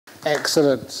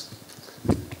Excellent.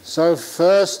 So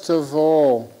first of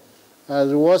all,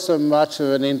 there wasn't much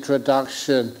of an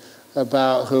introduction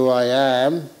about who I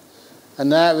am,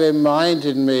 and that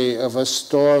reminded me of a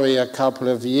story a couple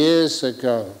of years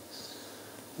ago,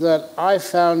 that I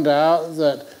found out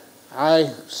that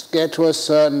I get to a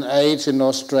certain age in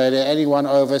Australia, anyone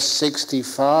over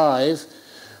 65,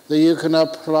 that you can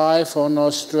apply for an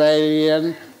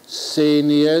Australian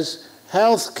seniors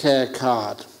healthcare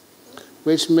card,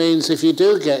 which means if you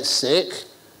do get sick,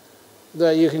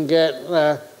 that you can get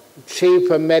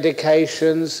cheaper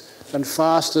medications and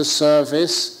faster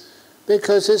service,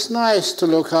 because it's nice to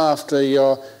look after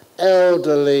your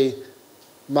elderly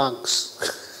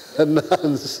monks and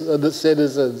nuns and the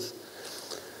citizens.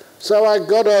 So I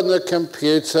got on the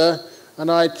computer and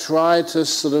I tried to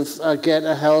sort of get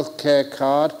a healthcare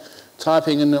card,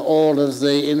 typing in all of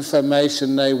the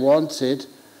information they wanted,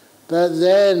 but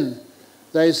then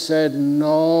they said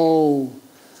no,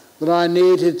 that I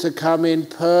needed to come in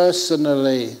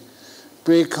personally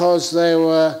because they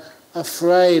were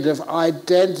afraid of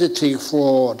identity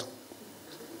fraud.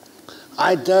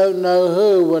 I don't know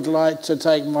who would like to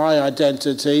take my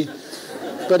identity,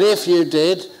 but if you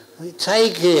did,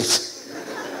 take it.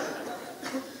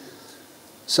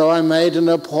 So I made an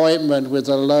appointment with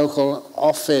a local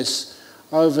office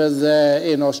over there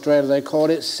in Australia. They call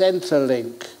it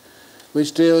Centrelink,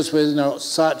 which deals with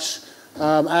such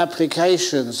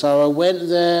applications. So I went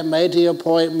there, made the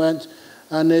appointment,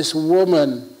 and this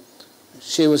woman,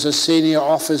 she was a senior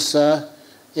officer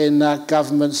in that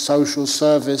government social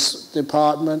service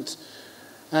department,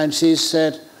 and she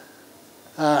said,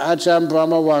 Ajahm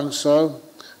Brahmawangso,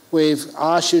 we've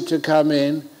asked you to come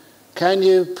in. Can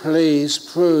you please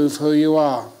prove who you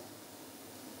are?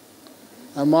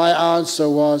 And my answer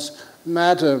was,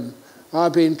 Madam,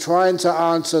 I've been trying to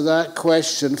answer that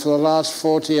question for the last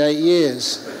 48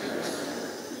 years.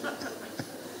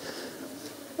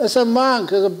 As a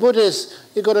monk, as a Buddhist,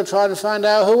 you've got to try and find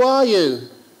out, who are you?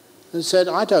 And said,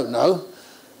 I don't know.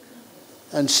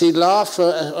 And she laughed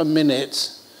for a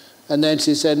minute, and then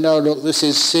she said, no, look, this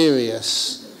is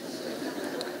serious.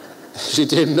 She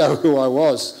didn't know who I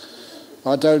was.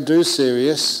 I don't do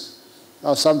serious.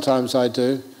 Oh, sometimes I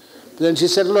do. But then she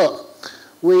said, look,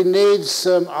 we need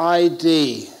some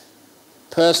ID,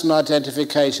 personal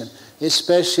identification,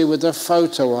 especially with a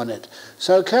photo on it.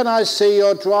 So can I see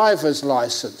your driver's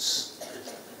license?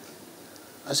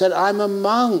 I said, I'm a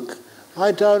monk.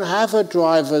 I don't have a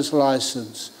driver's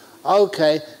license.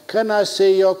 Okay, can I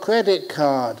see your credit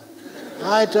card?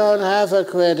 I don't have a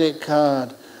credit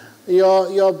card.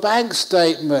 Your bank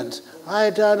statement.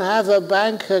 I don't have a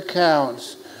bank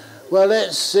account. Well,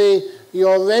 let's see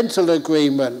your rental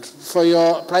agreement for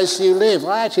your place you live.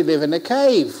 I actually live in a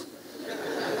cave.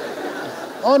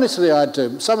 Honestly, I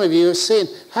do. Some of you have seen.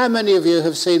 How many of you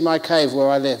have seen my cave where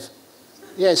I live?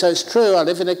 Yeah, so it's true, I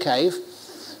live in a cave.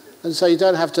 And so you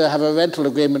don't have to have a rental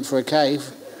agreement for a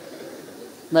cave.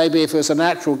 Maybe if it was an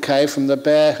actual cave from the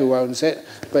bear who owns it,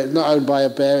 but it's not owned by a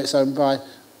bear, it's owned by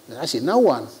actually no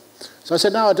one. So I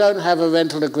said, no, I don't have a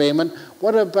rental agreement.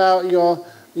 What about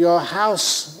your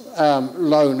house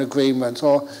loan agreement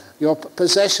or your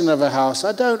possession of a house?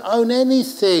 I don't own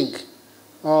anything.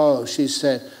 Oh, she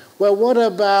said, well, what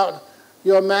about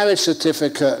your marriage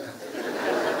certificate?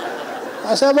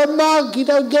 I said, I'm a monk, you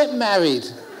don't get married.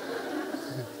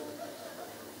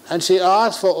 And she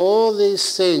asked for all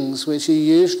these things which you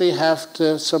usually have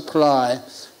to supply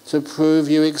to prove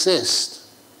you exist.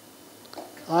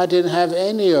 I didn't have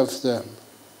any of them.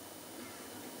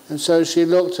 And so she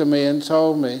looked at me and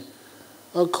told me,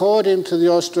 according to the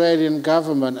Australian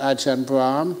government, Ajahn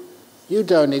Brahm, you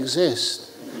don't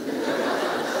exist.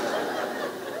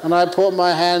 And I put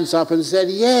my hands up and said,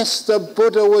 yes, the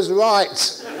Buddha was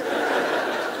right.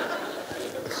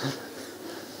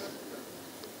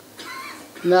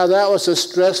 Now, that was a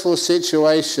stressful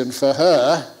situation for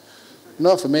her.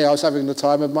 Not for me. I was having the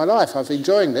time of my life. I was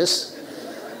enjoying this.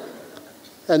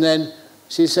 And then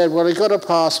she said, well, you've got a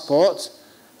passport.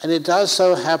 And it does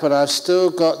so happen I've still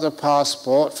got the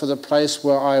passport for the place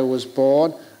where I was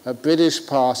born, a British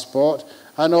passport,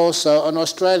 and also an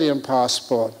Australian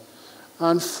passport.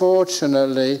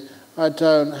 Unfortunately, I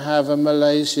don't have a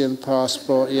Malaysian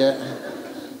passport yet.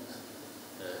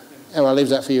 Oh, I'll leave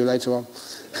that for you later on.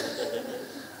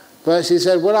 But she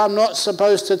said, well, I'm not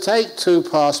supposed to take 2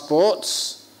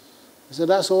 passports. I said,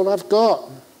 that's all I've got.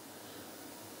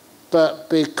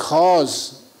 But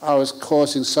because I was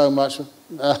causing so much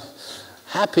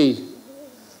happy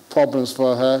problems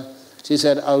for her, she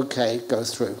said, okay, go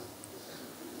through.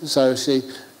 So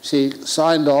she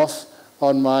signed off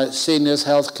on my senior's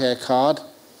healthcare card,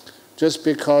 just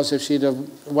because if she'd have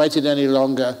waited any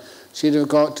longer, she'd have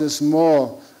got just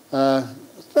more, I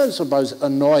suppose,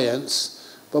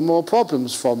 annoyance, but more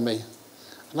problems from me.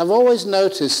 And I've always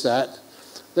noticed that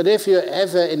if you're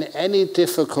ever in any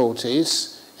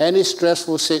difficulties, any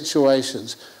stressful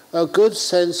situations, a good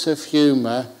sense of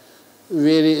humour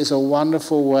really is a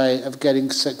wonderful way of getting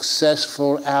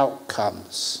successful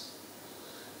outcomes.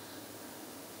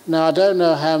 Now, I don't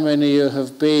know how many of you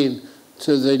have been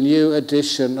to the new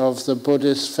edition of the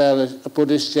Buddhist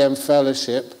Gem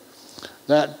Fellowship.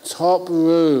 That top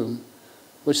room,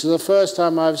 which is the first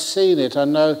time I've seen it. I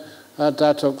know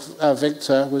Datuk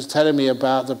Victor was telling me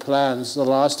about the plans the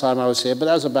last time I was here, but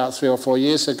that was about 3 or 4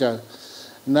 years ago.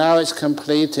 Now it's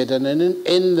completed, and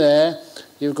in there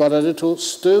you've got a little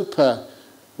stupa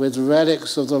with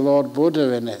relics of the Lord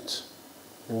Buddha in it.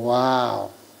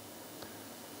 Wow.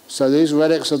 So these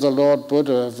relics of the Lord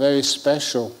Buddha are very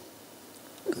special.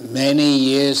 Many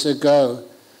years ago,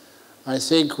 I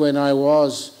think when I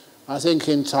was in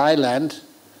Thailand,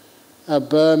 a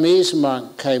Burmese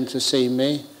monk came to see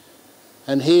me,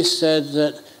 and he said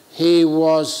that he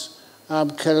was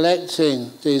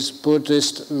collecting these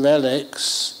Buddhist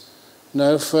relics,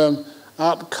 from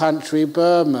up-country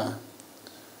Burma.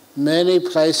 Many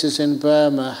places in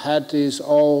Burma had these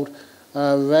old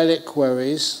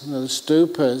reliquaries,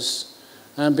 stupas,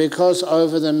 and because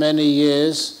over the many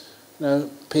years,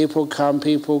 people come,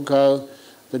 people go,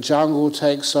 the jungle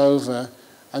takes over,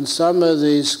 and some of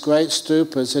these great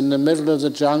stupas in the middle of the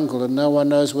jungle and no one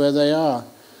knows where they are.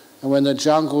 And when the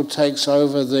jungle takes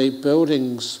over the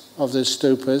buildings of the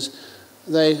stupas,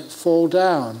 they fall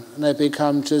down and they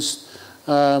become just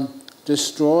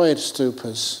destroyed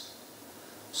stupas.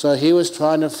 So he was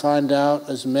trying to find out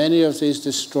as many of these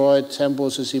destroyed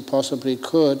temples as he possibly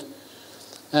could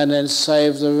and then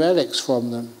save the relics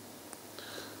from them.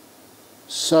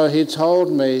 So he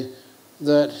told me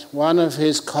that one of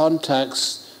his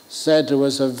contacts said there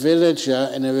was a villager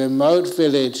in a remote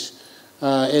village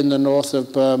in the north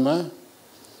of Burma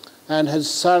and had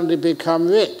suddenly become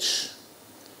rich.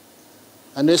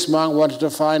 And this monk wanted to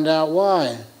find out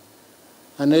why.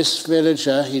 And this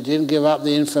villager, he didn't give up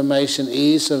the information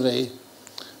easily,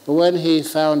 but when he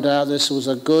found out this was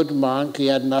a good monk, he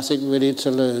had nothing really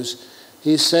to lose.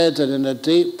 He said that in a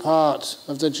deep part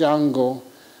of the jungle,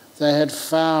 they had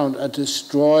found a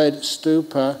destroyed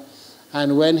stupa,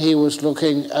 and when he was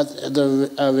looking at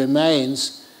the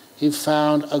remains, he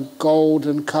found a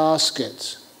golden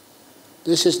casket.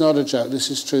 This is not a joke,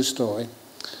 this is a true story.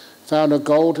 Found a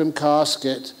golden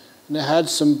casket, and it had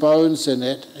some bones in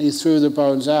it. He threw the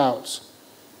bones out,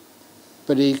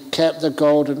 but he kept the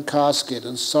golden casket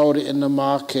and sold it in the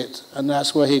market, and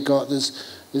that's where he got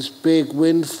this big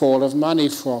windfall of money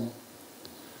from.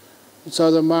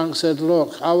 So the monk said,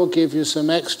 look, I will give you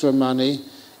some extra money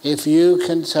if you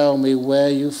can tell me where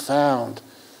you found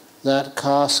that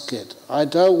casket. I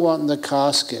don't want the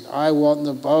casket, I want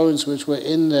the bones which were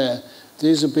in there.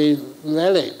 These will be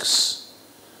relics.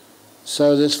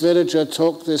 So this villager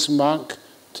took this monk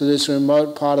to this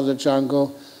remote part of the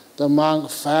jungle. The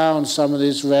monk found some of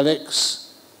these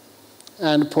relics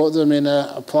and put them in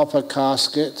a proper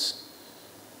casket.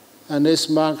 And this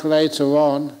monk later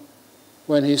on,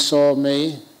 when he saw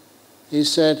me, he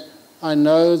said, I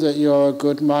know that you're a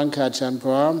good monk, Ajahm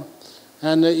Brahm,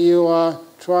 and that you are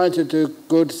trying to do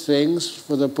good things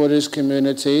for the Buddhist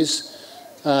communities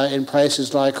in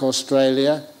places like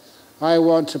Australia. I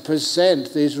want to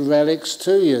present these relics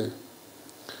to you.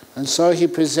 And so he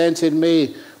presented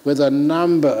me with a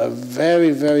number of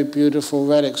very, very beautiful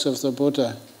relics of the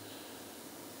Buddha.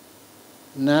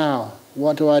 Now,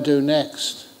 what do I do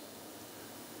next?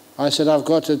 I said, I've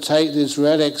got to take these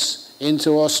relics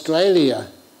into Australia.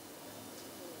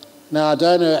 Now, I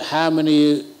don't know how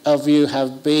many of you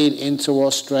have been into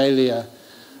Australia.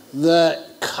 The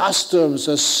customs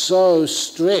are so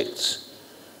strict.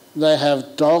 They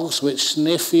have dogs which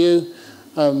sniff you,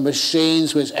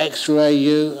 machines which x-ray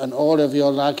you and all of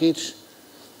your luggage.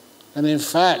 And in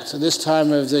fact, at this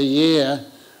time of the year,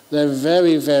 they're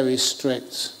very, very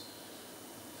strict.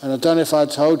 And I don't know if I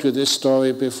told you this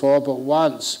story before, but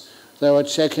once they were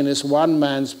checking this one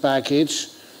man's baggage.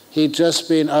 He'd just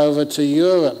been over to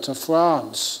Europe, to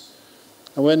France.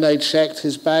 And when they checked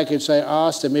his baggage, they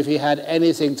asked him if he had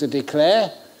anything to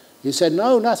declare. He said,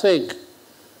 no, nothing.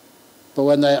 But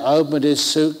when they opened his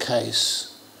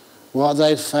suitcase, what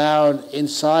they found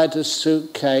inside the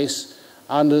suitcase,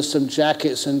 under some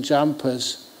jackets and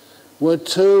jumpers, were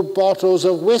 2 bottles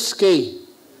of whiskey.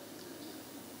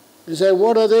 He said,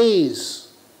 what are these?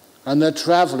 And the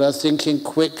traveller, thinking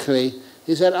quickly,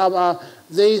 he said,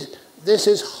 this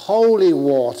is holy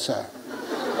water.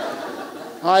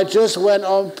 I just went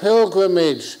on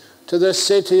pilgrimage to the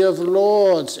city of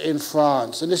Lourdes in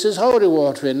France, and this is holy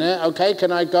water in there. Okay,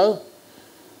 can I go?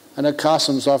 And a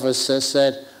customs officer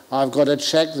said, I've got to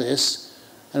check this.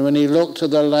 And when he looked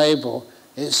at the label,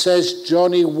 it says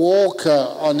Johnny Walker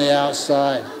on the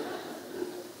outside.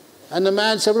 And the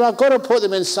man said, well, I've got to put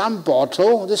them in some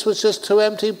bottle. This was just 2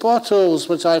 empty bottles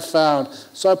which I found.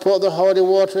 So I put the holy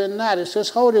water in that. It's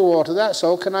just holy water, that's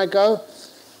all. Can I go?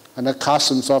 And the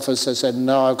customs officer said,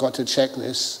 no, I've got to check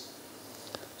this.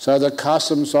 So the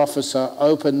customs officer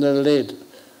opened the lid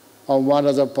on one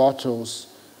of the bottles.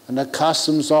 And the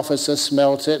customs officer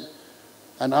smelt it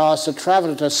and asked the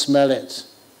traveller to smell it.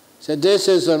 He said, this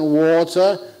isn't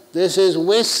water, this is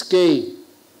whiskey.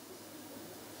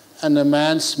 And the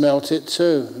man smelt it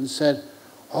too and said,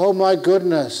 oh my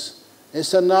goodness,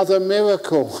 it's another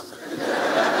miracle.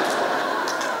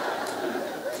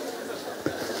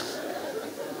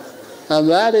 And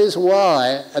that is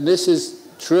why, and this is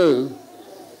true,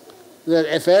 that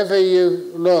if ever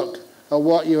you look at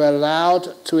what you're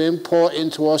allowed to import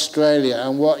into Australia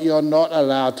and what you're not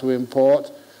allowed to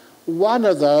import, one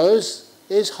of those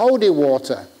is holy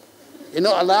water. You're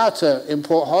not allowed to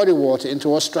import holy water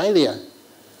into Australia,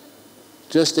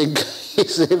 just in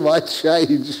case it might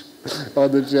change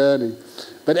on the journey.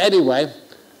 But anyway,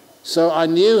 so I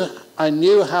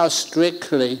knew how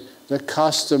strictly the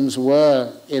customs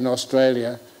were in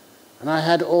Australia, and I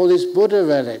had all these Buddha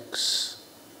relics.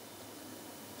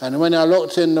 And when I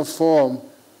looked in the form,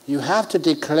 you have to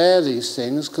declare these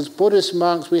things, because Buddhist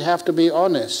monks, we have to be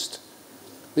honest.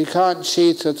 We can't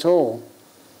cheat at all.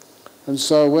 And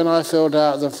so when I filled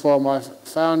out the form, I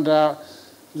found out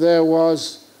there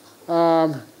was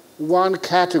one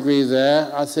category there,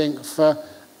 I think, for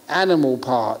animal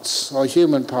parts or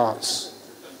human parts.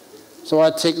 So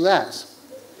I ticked that.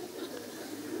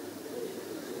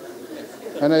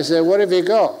 And I said, what have you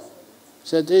got? I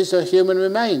said, these are human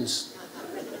remains.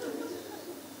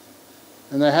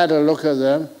 And they had a look at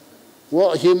them.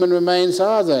 What human remains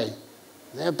are they?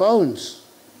 They're bones.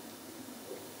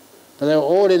 But they were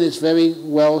all in these very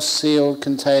well-sealed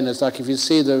containers. Like if you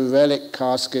see the relic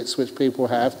caskets which people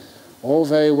have, all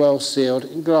very well sealed.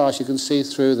 In glass, you can see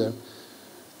through them.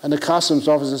 And the customs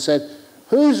officer said,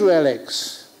 whose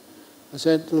relics? I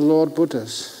said, the Lord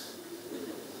Buddha's.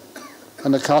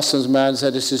 And the customs man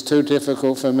said, this is too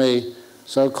difficult for me,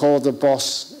 so called the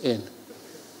boss in.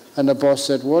 And the boss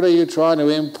said, what are you trying to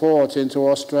import into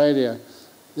Australia?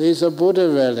 These are Buddha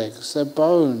relics, they're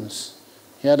bones.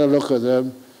 He had a look at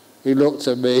them, he looked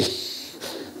at me,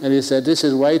 and he said, this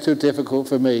is way too difficult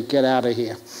for me, get out of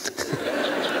here.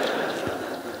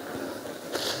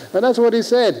 And that's what he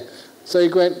said. So he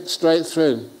went straight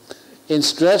through. In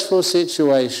stressful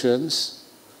situations,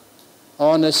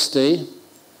 honesty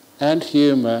and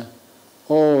humour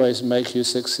always make you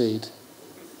succeed.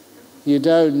 You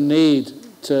don't need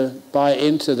to buy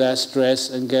into that stress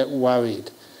and get worried.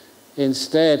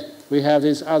 Instead, we have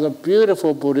these other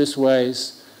beautiful Buddhist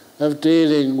ways of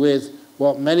dealing with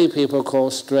what many people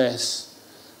call stress,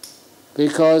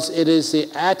 because it is the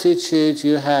attitude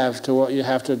you have to what you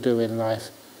have to do in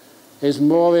life is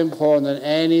more important than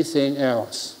anything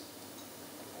else.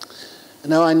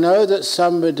 Now, I know that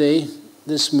somebody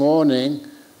this morning,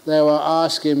 they were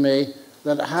asking me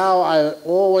that how I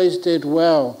always did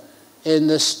well in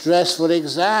the stressful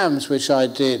exams which I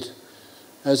did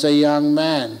as a young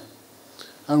man.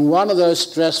 And one of those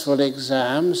stressful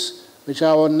exams, which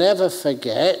I will never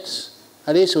forget,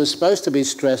 at least it was supposed to be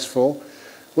stressful,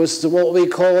 was what we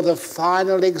call the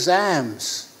final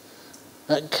exams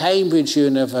at Cambridge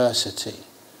University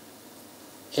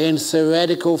in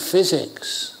theoretical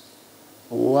physics.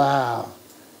 Wow.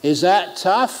 Is that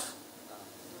tough?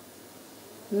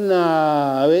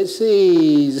 No, it's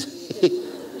easy.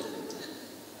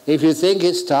 If you think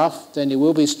it's tough, then it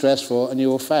will be stressful and you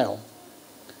will fail.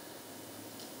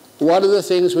 One of the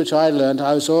things which I learned,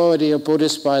 I was already a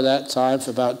Buddhist by that time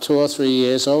for about 2 or 3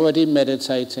 years, already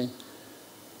meditating.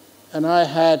 And I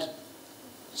had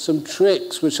some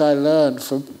tricks which I learned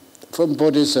from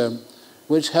Buddhism,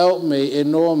 which helped me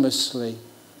enormously.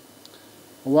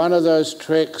 One of those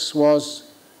tricks was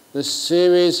the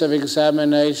series of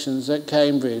examinations at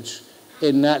Cambridge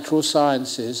in natural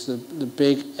sciences, the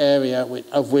big area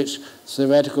of which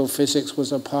theoretical physics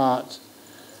was a part,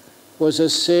 was a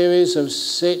series of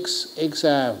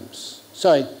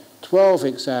 12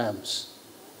 exams.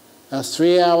 A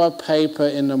 3-hour paper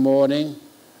in the morning,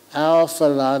 hour for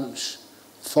lunch,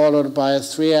 followed by a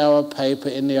 3-hour paper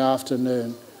in the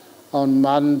afternoon on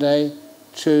Monday,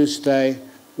 Tuesday,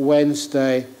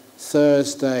 Wednesday,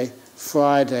 Thursday,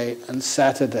 Friday and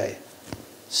Saturday.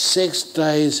 6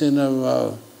 days in a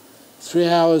row. 3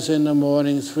 hours in the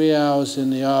morning, 3 hours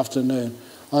in the afternoon,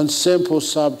 on simple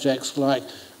subjects like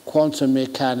quantum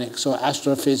mechanics or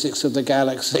astrophysics of the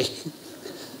galaxy.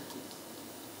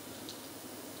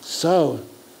 So,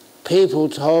 people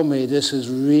told me this is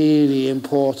really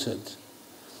important.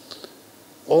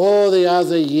 All the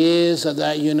other years at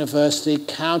that university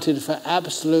counted for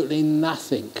absolutely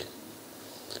nothing.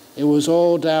 It was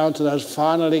all down to those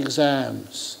final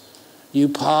exams. You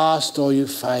passed or you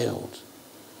failed.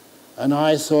 And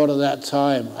I thought at that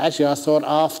time, actually I thought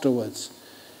afterwards,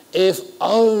 if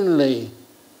only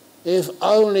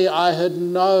I had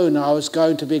known I was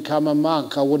going to become a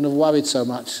monk, I wouldn't have worried so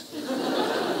much.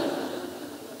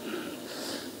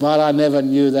 But I never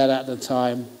knew that at the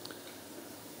time.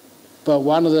 But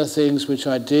one of the things which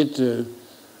I did do,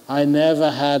 I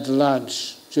never had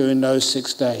lunch during those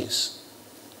 6 days.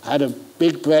 I had a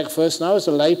big breakfast, and I was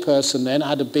a lay person then. I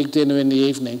had a big dinner in the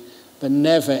evening, but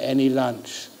never any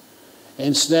lunch.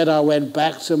 Instead, I went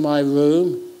back to my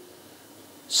room,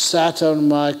 sat on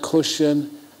my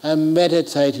cushion, and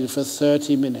meditated for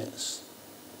 30 minutes.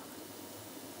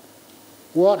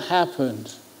 What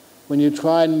happened when you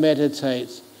try and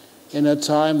meditate in a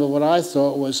time of what I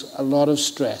thought was a lot of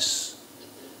stress?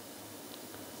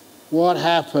 What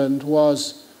happened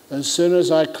was, as soon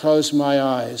as I closed my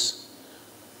eyes,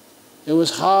 it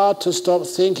was hard to stop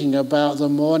thinking about the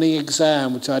morning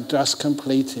exam which I'd just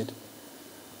completed.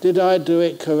 Did I do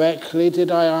it correctly? Did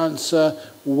I answer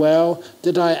well?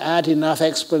 Did I add enough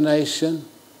explanation?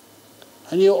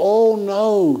 And you all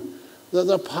know that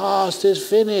the past is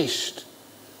finished.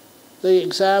 The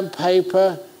exam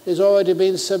paper has already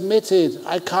been submitted.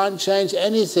 I can't change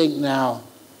anything now.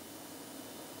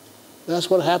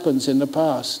 That's what happens in the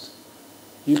past.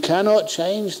 You cannot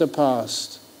change the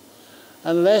past.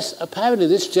 Unless, apparently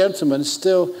this gentleman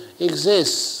still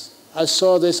exists. I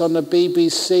saw this on the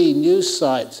BBC news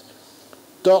site.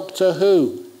 Doctor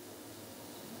Who.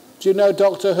 Do you know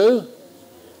Doctor Who?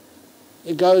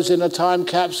 He goes in a time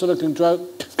capsule and can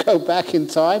go back in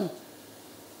time.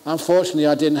 Unfortunately,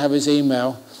 I didn't have his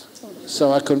email,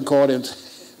 so I couldn't call him.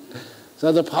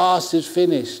 So the past is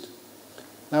finished.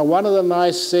 Now, one of the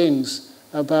nice things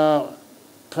about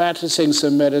practicing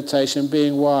some meditation,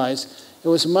 being wise, it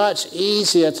was much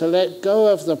easier to let go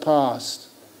of the past.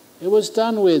 It was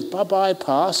done with. Bye-bye,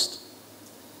 past.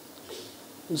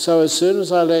 And so as soon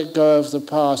as I let go of the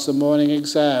past, the morning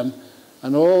exam,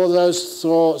 and all those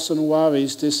thoughts and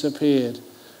worries disappeared,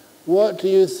 what do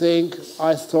you think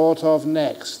I thought of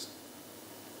next?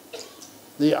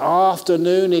 The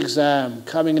afternoon exam,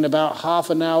 coming in about half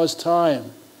an hour's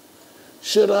time.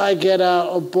 Should I get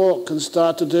out a book and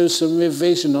start to do some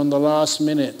revision on the last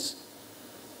minute?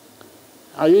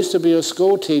 I used to be a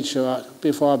school teacher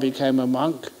before I became a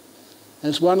monk. And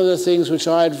it's one of the things which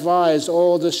I advise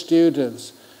all the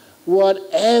students.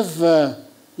 Whatever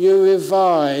you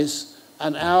revise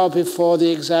an hour before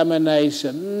the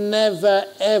examination never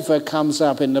ever comes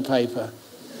up in the paper.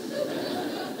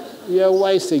 You're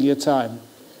wasting your time.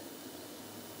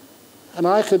 And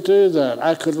I could do that.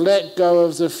 I could let go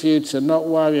of the future, not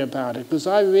worry about it, because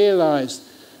I realized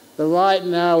that right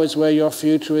now is where your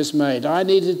future is made. I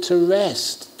needed to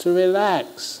rest, to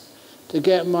relax, to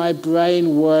get my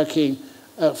brain working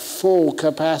at full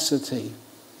capacity.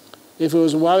 If it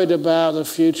was worried about the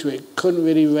future, it couldn't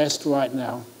really rest right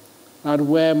now. I'd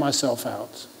wear myself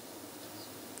out.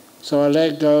 So I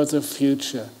let go of the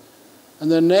future.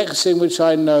 And the next thing which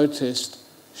I noticed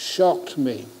shocked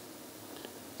me.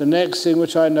 The next thing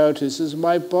which I noticed is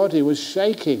my body was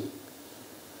shaking.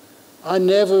 I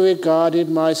never regarded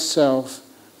myself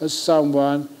as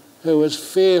someone who was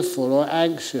fearful or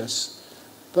anxious.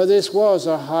 But this was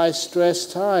a high-stress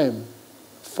time.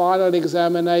 Final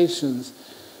examinations.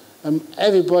 And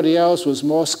everybody else was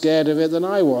more scared of it than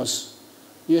I was.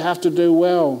 You have to do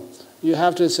well. You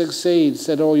have to succeed,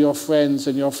 said all your friends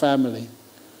and your family.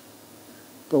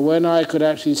 But when I could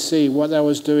actually see what that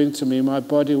was doing to me, my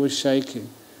body was shaking.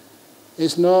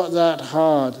 It's not that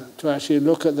hard to actually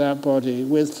look at that body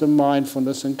with some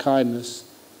mindfulness and kindness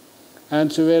and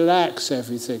to relax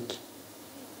everything.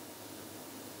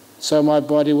 So my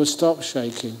body would stop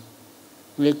shaking.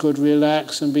 It could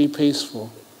relax and be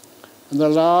peaceful. And the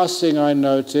last thing I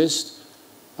noticed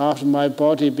after my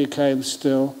body became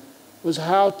still was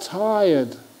how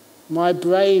tired my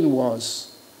brain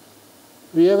was.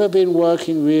 Have you ever been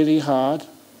working really hard?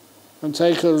 And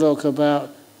take a look about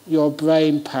your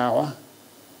brain power.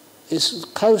 It's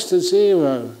close to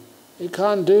zero. It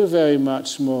can't do very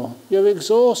much more. You're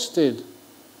exhausted.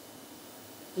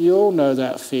 You all know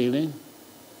that feeling.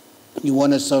 You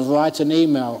want to write an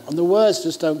email, and the words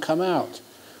just don't come out.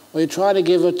 Or you're trying to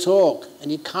give a talk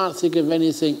and you can't think of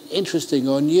anything interesting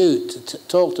or new to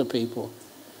talk to people.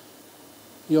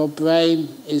 Your brain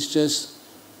is just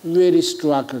really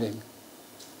struggling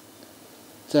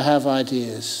to have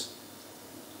ideas.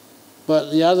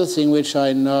 But the other thing which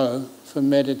I know from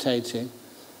meditating,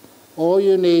 all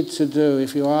you need to do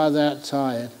if you are that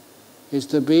tired is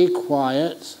to be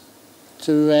quiet,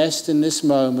 to rest in this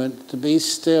moment, to be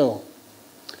still.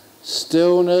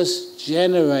 Stillness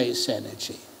generates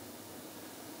energy.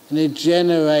 And it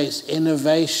generates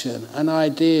innovation and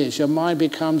ideas. Your mind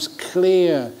becomes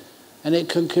clear and it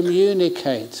can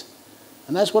communicate.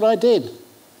 And that's what I did.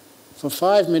 For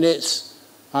 5 minutes,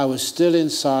 I was still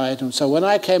inside. And so when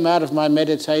I came out of my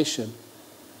meditation,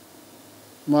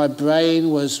 my brain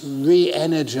was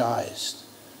re-energized.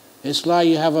 It's like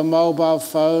you have a mobile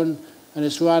phone and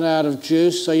it's run out of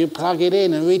juice, so you plug it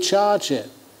in and recharge it.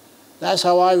 That's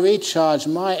how I recharge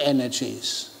my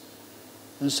energies.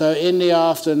 And so in the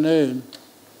afternoon,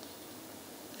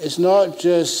 it's not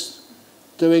just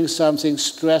doing something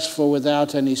stressful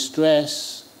without any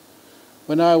stress.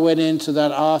 When I went into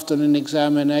that afternoon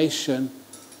examination,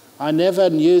 I never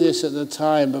knew this at the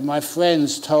time, but my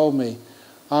friends told me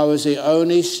I was the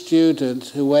only student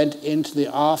who went into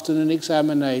the afternoon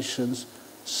examinations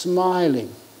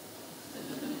smiling.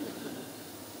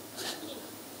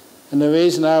 And the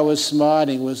reason I was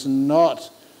smiling was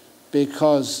not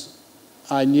because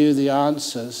I knew the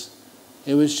answers.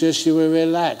 It was just you were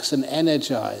relaxed and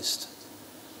energized.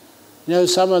 You know,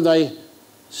 some of the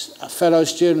fellow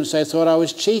students, they thought I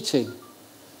was cheating.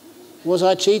 Was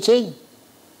I cheating?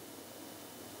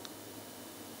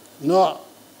 Not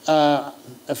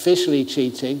officially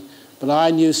cheating, but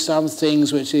I knew some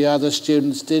things which the other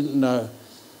students didn't know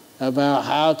about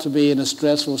how to be in a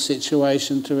stressful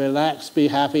situation, to relax, be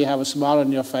happy, have a smile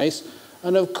on your face.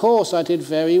 And of course, I did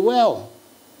very well.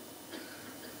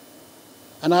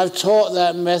 And I've taught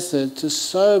that method to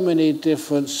so many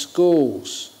different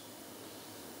schools.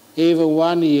 Even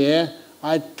one year,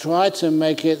 I tried to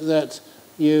make it that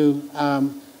you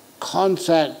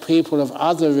contact people of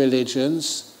other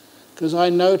religions, because I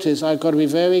noticed I've got to be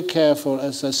very careful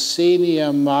as a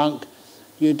senior monk.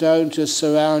 You don't just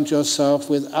surround yourself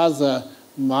with other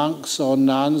monks or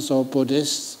nuns or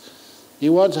Buddhists.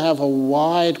 You want to have a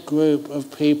wide group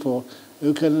of people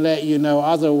who can let you know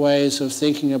other ways of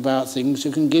thinking about things,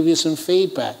 who can give you some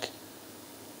feedback.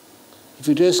 If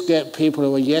you just get people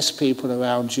who are yes people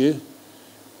around you,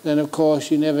 then of course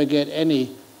you never get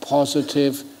any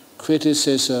positive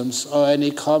criticisms or any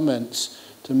comments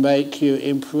to make you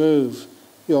improve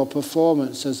your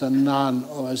performance as a nun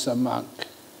or as a monk.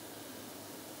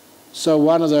 So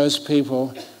one of those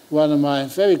people, one of my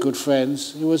very good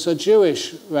friends, he was a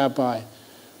Jewish rabbi,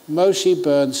 Moshe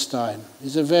Bernstein.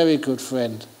 He's a very good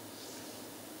friend.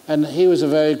 And he was a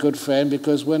very good friend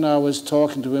because when I was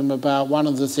talking to him about one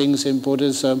of the things in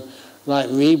Buddhism, like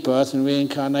rebirth and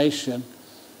reincarnation,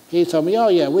 he told me, oh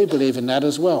yeah, we believe in that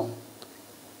as well.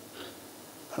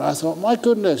 And I thought, my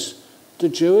goodness, the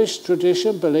Jewish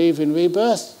tradition believe in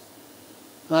rebirth?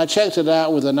 And I checked it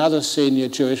out with another senior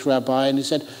Jewish rabbi, and he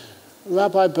said,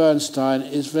 Rabbi Bernstein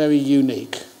is very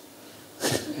unique.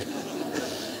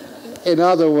 In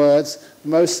other words,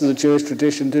 most of the Jewish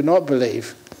tradition do not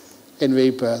believe in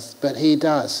rebirth, but he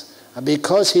does. And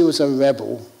because he was a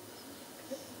rebel,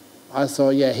 I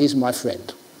thought, yeah, he's my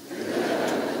friend.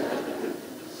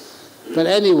 But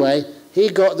anyway, he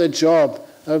got the job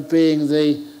of being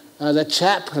the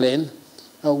chaplain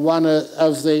at one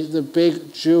of the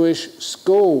big Jewish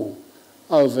school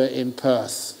over in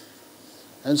Perth.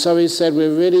 And so he said,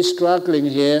 we're really struggling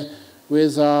here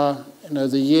with our,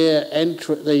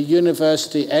 the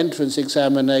university entrance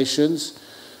examinations,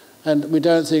 and we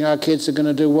don't think our kids are going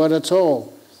to do well at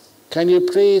all. Can you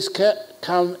please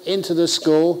come into the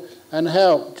school and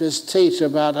help just teach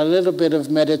about a little bit of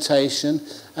meditation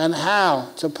and how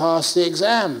to pass the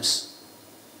exams?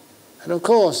 And of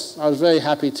course, I was very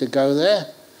happy to go there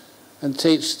and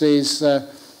teach these, they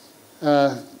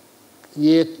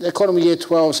call them year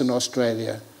 12s in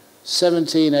Australia,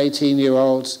 17,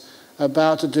 18-year-olds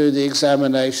about to do the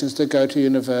examinations to go to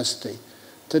university,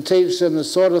 to teach them the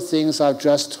sort of things I've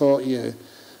just taught you,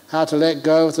 how to let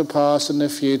go of the past and the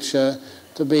future,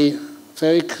 to be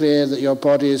very clear that your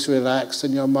body is relaxed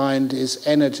and your mind is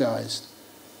energized.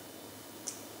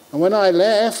 And when I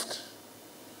left,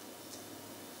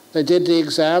 they did the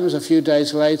exams a few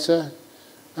days later,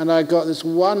 and I got this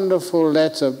wonderful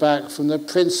letter back from the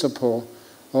principal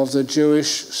of the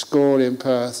Jewish school in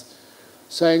Perth,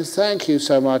 saying, thank you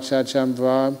so much, Ajahm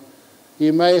Brahm.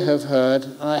 You may have heard,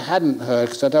 and I hadn't heard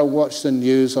because I don't watch the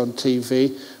news on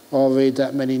TV or read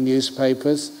that many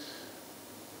newspapers,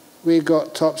 we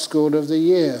got Top School of the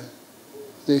Year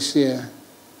this year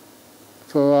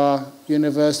for our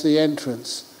university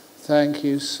entrance. Thank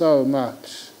you so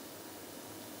much.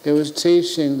 It was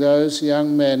teaching those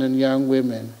young men and young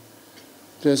women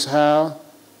just how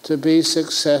to be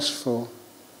successful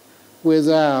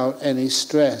without any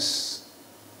stress.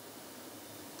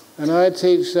 And I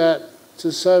teach that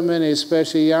to so many,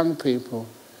 especially young people.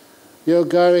 You're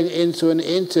going into an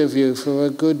interview for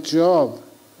a good job.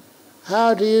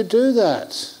 How do you do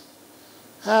that?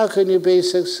 How can you be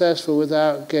successful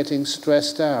without getting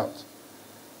stressed out?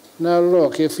 Now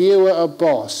look, if you were a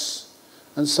boss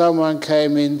and someone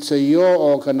came into your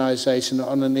organization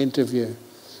on an interview,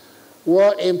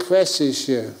 what impresses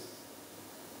you?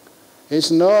 It's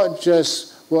not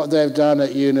just what they've done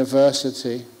at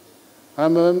university. I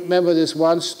remember this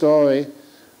one story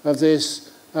of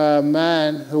this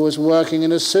man who was working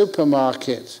in a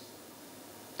supermarket,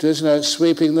 just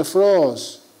sweeping the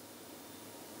floors.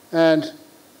 And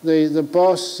the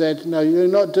boss said, "No, you're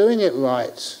not doing it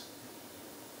right."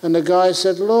 And the guy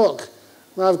said, "Look,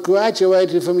 I've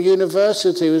graduated from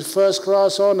university with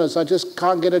first-class honours. I just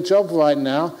can't get a job right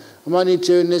now. I'm only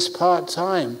doing this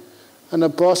part-time." And the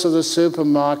boss of the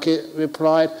supermarket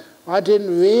replied, "I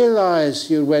didn't realise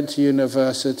you went to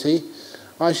university.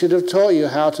 I should have taught you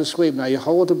how to sweep. Now you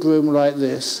hold the broom like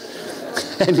this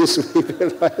and you sweep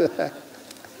it like that."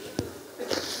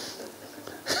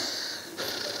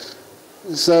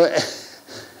 So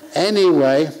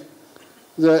anyway,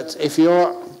 that if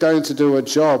you're going to do a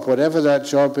job, whatever that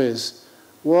job is,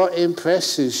 what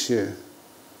impresses you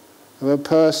of a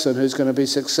person who's going to be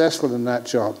successful in that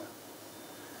job?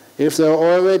 If they're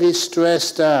already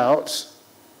stressed out,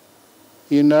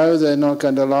 you know they're not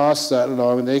going to last that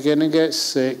long. They're going to get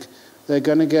sick. They're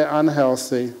going to get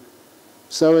unhealthy.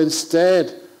 So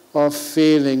instead of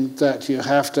feeling that you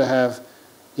have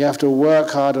to work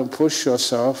hard and push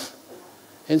yourself,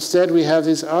 instead we have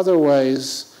these other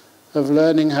ways of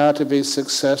learning how to be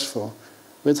successful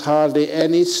with hardly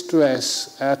any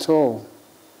stress at all.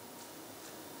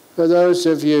 For those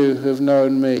of you who've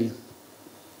known me,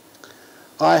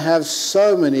 I have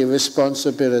so many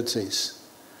responsibilities.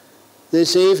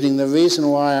 This evening, the reason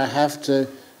why I have to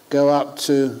go up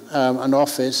to an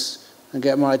office and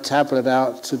get my tablet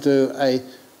out to do a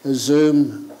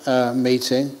Zoom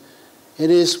meeting, it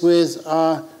is with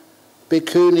our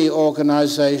Bhikkhuni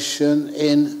organization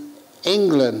in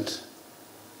England.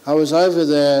 I was over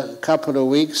there a couple of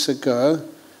weeks ago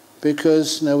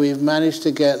because we've managed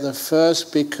to get the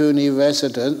first Bhikkhuni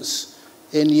residence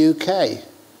in UK,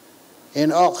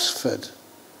 in Oxford,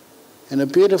 in a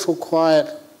beautiful,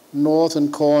 quiet northern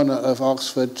corner of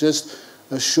Oxford, just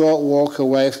a short walk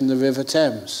away from the River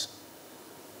Thames.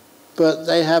 But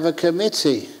they have a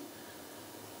committee,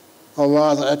 or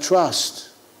rather a trust.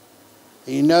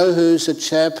 You know who's the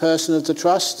chairperson of the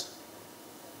trust?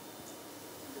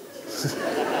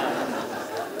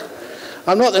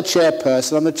 I'm not the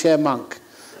chairperson, I'm the chair monk.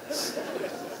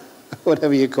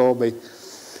 Whatever you call me.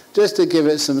 Just to give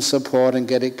it some support and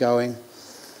get it going.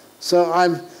 So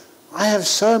I have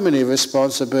so many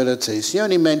responsibilities. You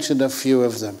only mentioned a few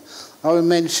of them. I will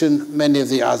mention many of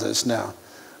the others now.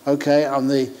 Okay, I'm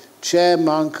the chair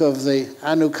monk of the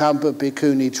Anukampa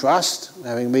Bhikkhuni Trust. We're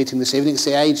having a meeting this evening. It's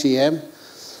the Ajahm.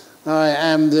 I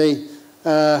am the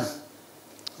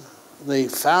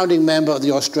founding member of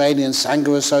the Australian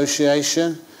Sangha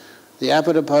Association, the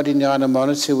Abbot of Bodhinyana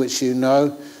Monastery, which you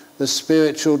know, the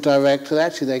spiritual director,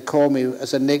 actually they call me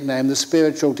as a nickname, the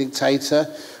spiritual dictator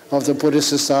of the Buddhist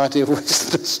Society of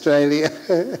Western Australia,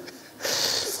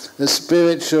 the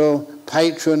spiritual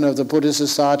patron of the Buddhist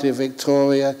Society of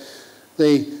Victoria,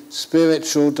 the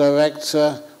spiritual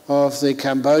director of the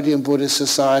Cambodian Buddhist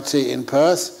Society in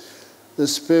Perth, the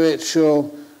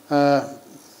spiritual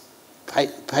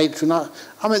patron.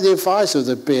 I'm the advisor of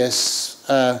the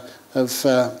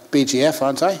BGF,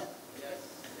 aren't I? Yes.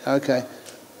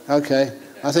 Okay.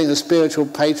 I think the spiritual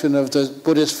patron of the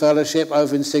Buddhist Fellowship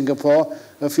over in Singapore.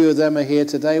 A few of them are here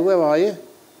today. Where are you?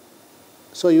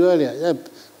 Saw you earlier. Yeah,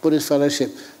 Buddhist Fellowship.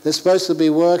 They're supposed to be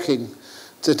working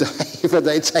today, but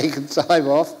they've taken time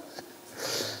off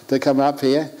to come up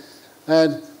here.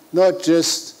 And not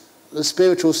just the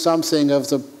spiritual something of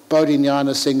the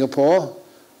Bodhinyana Singapore.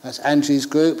 That's Angie's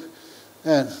group.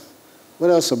 And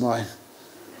what else am I?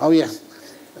 Oh, yeah.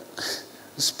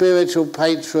 The spiritual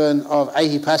patron of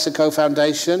Ahipasiko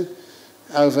Foundation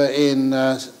over in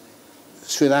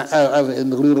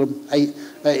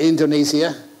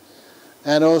Indonesia.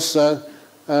 And also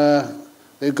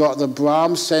we've got the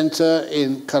Brahm Center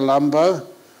in Colombo.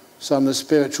 So I'm the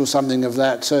spiritual something of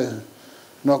that too.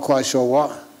 Not quite sure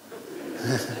what.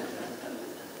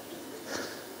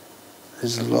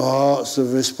 There's lots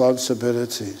of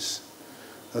responsibilities,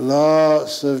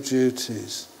 lots of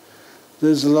duties.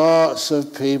 There's lots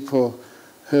of people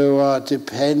who are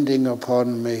depending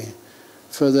upon me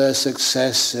for their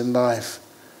success in life.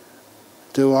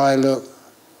 Do I look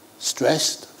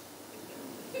stressed?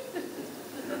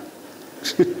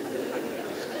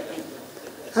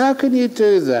 How can you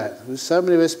do that with so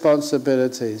many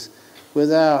responsibilities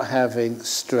without having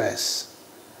stress?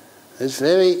 It's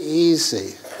very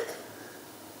easy.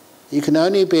 You can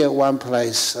only be at one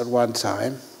place at one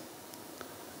time.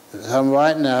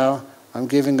 Right now, I'm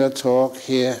giving a talk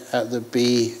here at the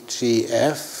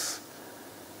BGF.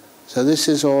 So this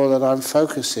is all that I'm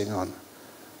focusing on.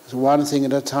 It's one thing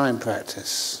at a time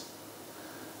practice.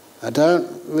 I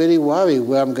don't really worry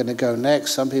where I'm going to go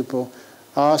next. Some people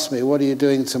ask me, what are you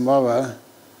doing tomorrow?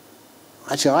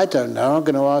 Actually, I don't know. I'm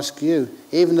going to ask you.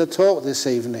 Even the talk this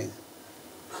evening.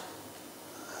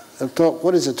 The talk,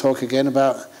 what is the talk again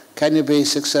about? Can you be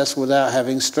successful without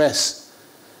having stress?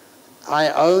 I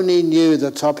only knew the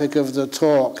topic of the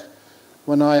talk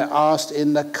when I asked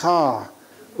in the car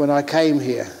when I came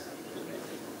here.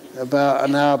 About half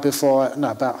an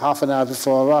hour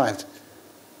before I arrived.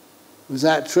 Was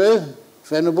that true,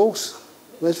 Venerables?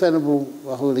 Where's Venerable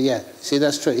Rahula? Yeah, see,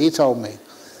 that's true. He told me.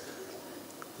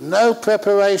 No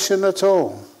preparation at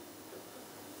all.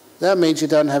 That means you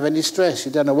don't have any stress.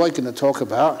 You don't know what you're going to talk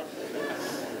about.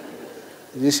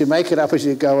 You just make it up as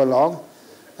you go along.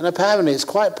 And apparently it's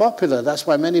quite popular. That's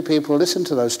why many people listen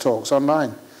to those talks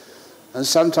online. And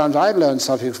sometimes I learn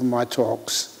something from my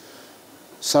talks.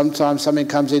 Sometimes something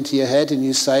comes into your head and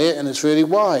you say it and it's really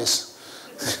wise.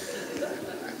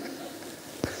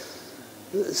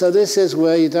 So this is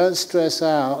where you don't stress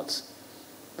out,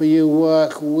 but you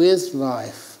work with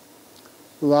life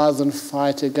rather than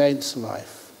fight against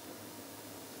life.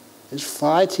 It's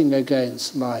fighting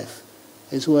against life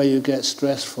is where you get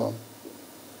stress from.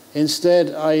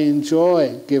 Instead, I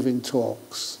enjoy giving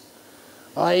talks.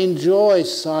 I enjoy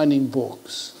signing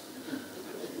books.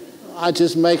 I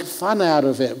just make fun out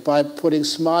of it by putting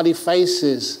smiley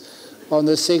faces on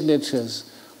the signatures.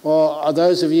 Or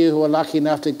those of you who are lucky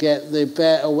enough to get the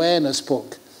Bear Awareness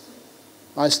book,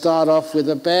 I start off with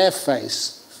a bear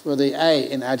face for the A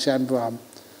in Ajahm Brahm.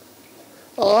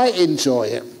 I enjoy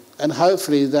it, and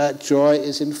hopefully that joy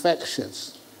is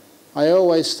infectious. I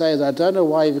always say that I don't know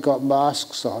why you've got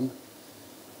masks on.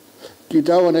 You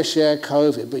don't want to share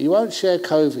COVID, but you won't share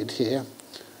COVID here.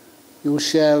 You'll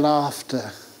share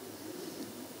laughter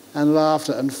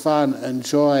and fun and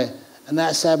joy, and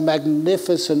that's a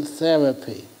magnificent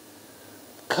therapy.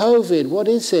 COVID, what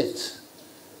is it?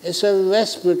 It's a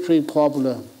respiratory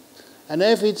problem. And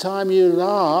every time you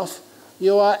laugh,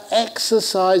 you are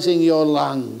exercising your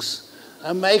lungs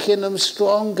and making them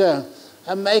stronger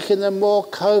and making them more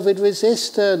COVID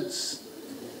resistant.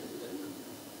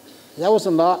 That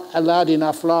wasn't a loud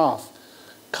enough laugh.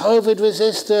 COVID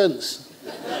resistance.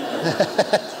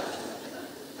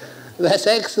 That's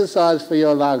exercise for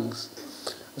your lungs.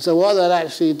 So what that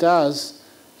actually does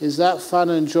is that fun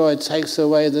and joy takes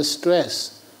away the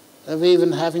stress of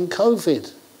even having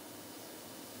COVID.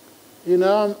 You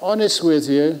know, I'm honest with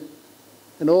you,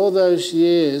 in all those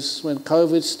years when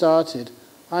COVID started,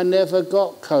 I never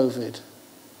got COVID.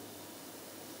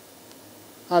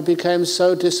 I became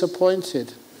so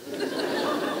disappointed.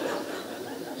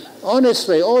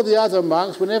 Honestly, all the other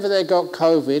monks, whenever they got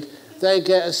COVID, they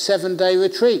get a 7-day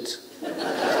retreat.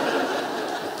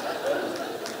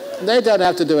 They don't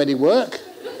have to do any work.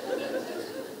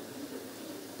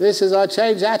 This is, I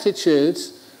change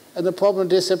attitudes and the problem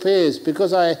disappears.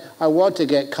 Because I want to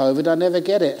get COVID, I never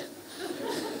get it.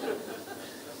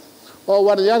 Or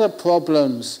one of the other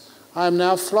problems, I'm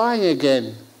now flying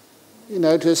again. You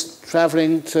know, just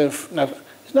travelling to, no,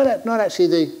 it's not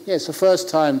actually it's the first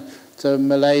time to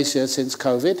Malaysia since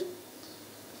COVID.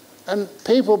 And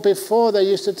people before, they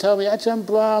used to tell me, Ajahn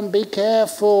Brahm, be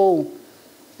careful.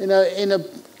 You know, in a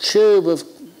tube of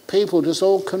people just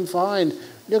all confined,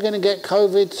 you're going to get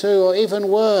COVID too, or even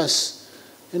worse.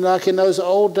 You know, like in those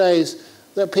old days,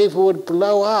 that people would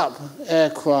blow up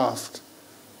aircraft,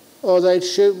 or they'd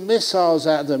shoot missiles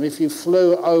at them if you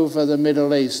flew over the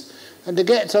Middle East. And to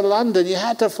get to London, you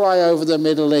had to fly over the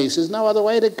Middle East. There's no other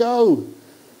way to go.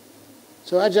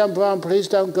 So Ajahn Brahm, please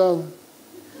don't go.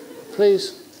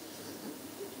 Please.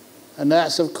 And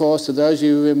that's, of course, to those of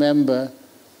you who remember,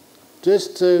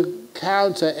 just to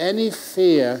counter any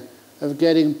fear of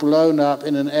getting blown up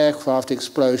in an aircraft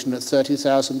explosion at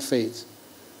 30,000 feet.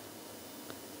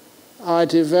 I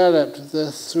developed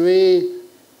the 3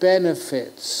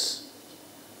 benefits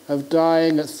of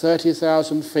dying at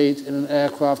 30,000 feet in an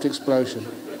aircraft explosion.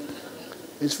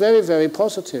 It's very, very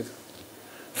positive.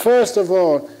 First of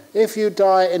all, if you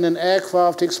die in an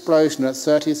aircraft explosion at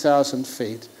 30,000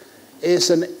 feet, it's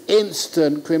an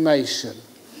instant cremation.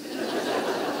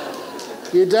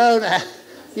 You don't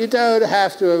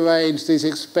have to arrange these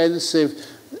expensive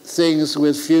things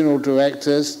with funeral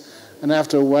directors and have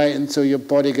to wait until your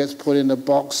body gets put in a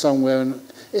box somewhere. And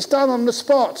it's done on the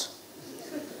spot.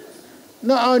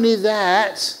 Not only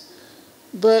that,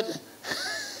 but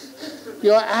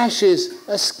your ashes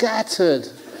are scattered.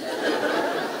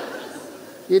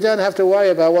 You don't have to worry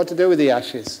about what to do with the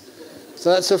ashes.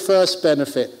 So that's the first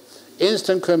benefit.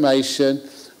 Instant cremation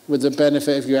with the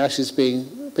benefit of your ashes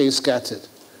being scattered.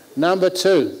 Number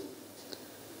two,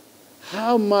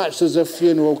 how much does a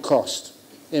funeral cost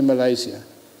in Malaysia?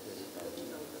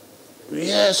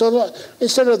 Yes, a lot.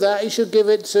 Instead of that, you should give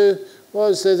it to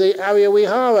the Arya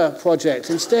Wihara project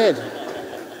instead.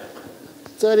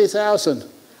 30,000.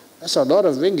 That's a lot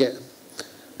of ringgit.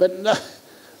 But not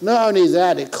only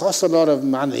that, it costs a lot of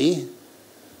money.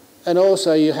 And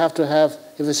also you have to have,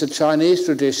 if it's a Chinese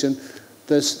tradition,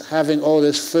 there's having all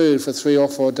this food for 3 or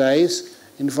 4 days,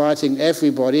 inviting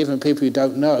everybody, even people you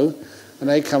don't know, and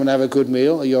they come and have a good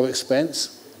meal at your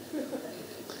expense.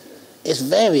 It's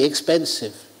very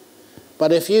expensive.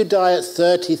 But if you die at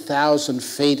 30,000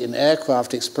 feet in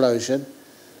aircraft explosion,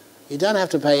 you don't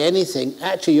have to pay anything.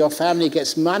 Actually, your family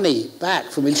gets money back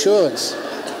from insurance.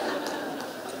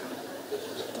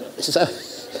 So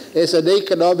it's an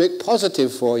economic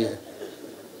positive for you.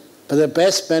 But the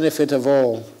best benefit of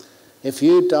all, if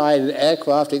you die in an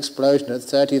aircraft explosion at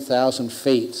 30,000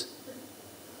 feet,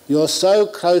 you're so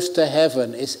close to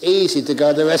heaven, it's easy to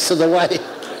go the rest of the way.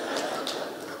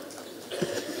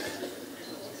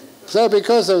 So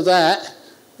because of that,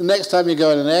 the next time you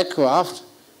go in an aircraft,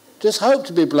 just hope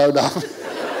to be blown up.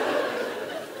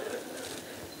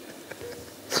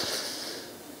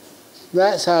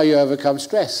 That's how you overcome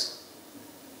stress.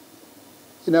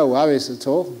 No worries at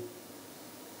all.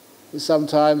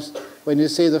 Sometimes when you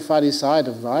see the funny side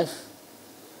of life,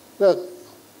 look,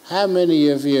 how many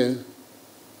of you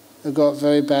have got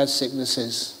very bad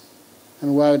sicknesses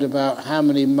and worried about how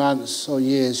many months or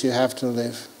years you have to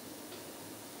live?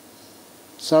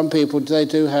 Some people, they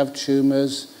do have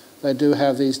tumours, they do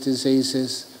have these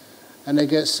diseases, and they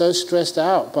get so stressed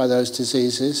out by those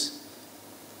diseases.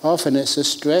 Often it's the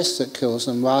stress that kills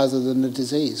them rather than the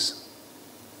disease.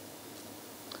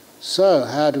 So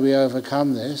how do we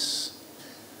overcome this?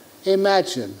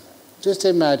 Imagine, just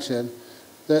imagine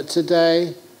that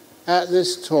today at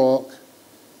this talk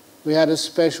we had a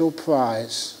special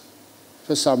prize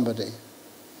for somebody.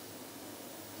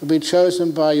 It would be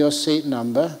chosen by your seat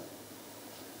number,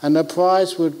 and the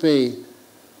prize would be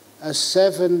a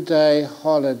 7-day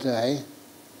holiday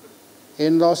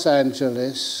in Los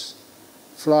Angeles,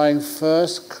 flying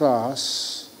first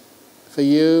class for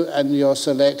you and your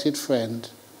selected friend,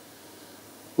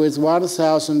 with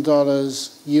 $1,000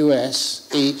 US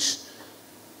each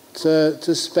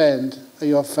to spend at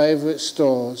your favorite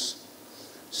stores,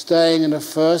 staying in a a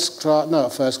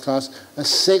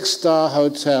 6-star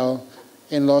hotel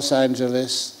in Los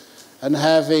Angeles, and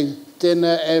having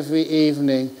dinner every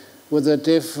evening with a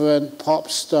different pop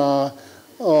star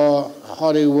or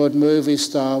Hollywood movie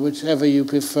star, whichever you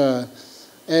prefer,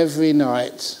 every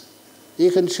night.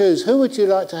 You can choose. Who would you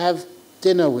like to have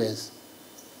dinner with?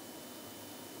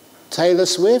 Taylor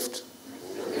Swift?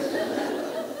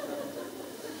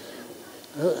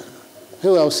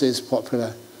 Who else is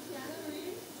popular?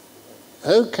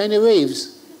 Who? Kenny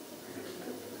Reeves?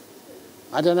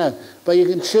 I don't know. But you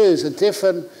can choose a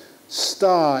different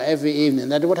star every evening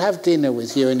that would have dinner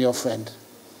with you and your friend.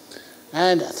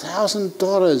 And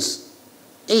 $1,000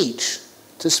 each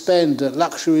to spend at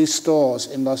luxury stores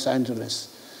in Los Angeles,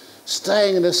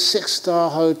 staying in a 6-star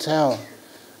hotel,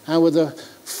 and with a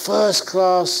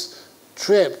first-class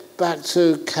trip back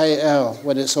to KL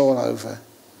when it's all over.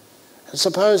 And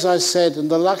suppose I said, and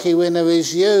the lucky winner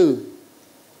is you.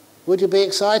 Would you be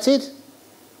excited?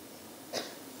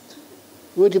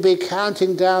 Would you be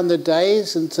counting down the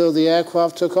days until the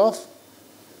aircraft took off?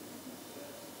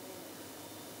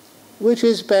 Which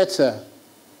is better,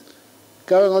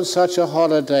 going on such a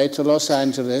holiday to Los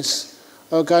Angeles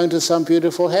or going to some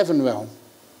beautiful heaven realm?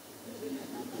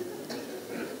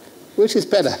 Which is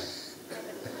better?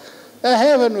 A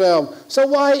heaven realm. So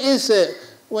why is it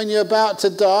when you're about to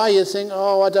die you think,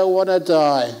 oh, I don't want to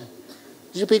die?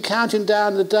 You should be counting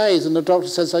down the days, and the doctor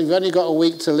says, oh, you've only got a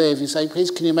week to live. You say,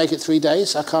 please, can you make it 3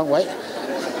 days? I can't wait.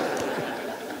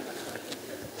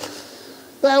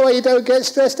 That way you don't get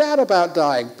stressed out about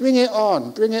dying. Bring it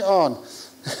on, bring it on.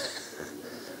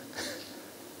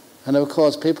 And of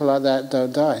course, people like that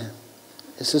don't die.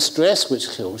 It's the stress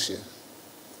which kills you.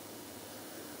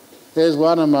 There's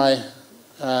one of my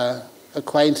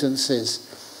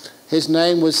acquaintances. His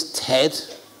name was Ted.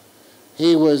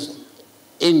 He was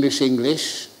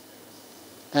English,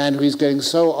 and he's getting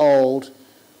so old.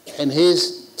 In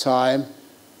his time,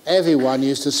 everyone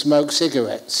used to smoke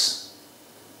cigarettes.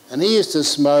 And he used to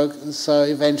smoke, and so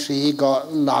eventually he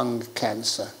got lung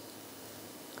cancer.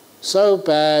 So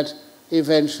bad,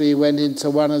 eventually he went into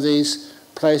one of these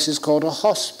places called a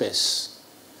hospice.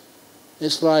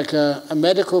 It's like a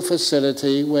medical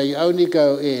facility where you only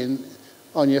go in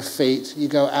on your feet, you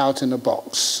go out in a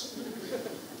box.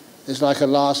 It's like a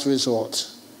last resort.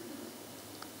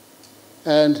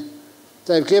 And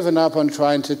they've given up on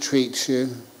trying to treat you.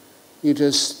 You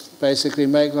just basically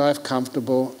make life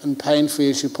comfortable and pain-free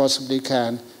as you possibly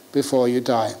can before you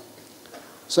die.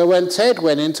 So when Ted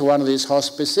went into one of these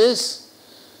hospices,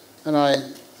 and I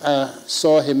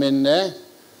saw him in there,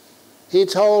 he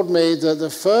told me that the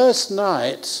first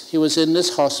night he was in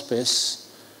this hospice,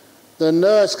 the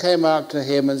nurse came up to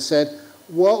him and said,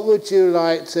 "What would you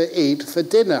like to eat for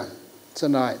dinner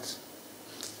tonight?"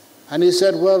 And he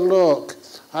said, "Well, look,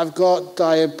 I've got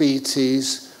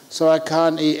diabetes, so I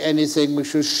can't eat anything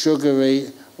which is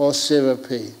sugary or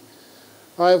syrupy.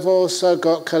 I've also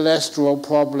got cholesterol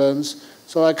problems,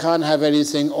 so I can't have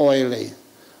anything oily.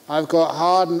 I've got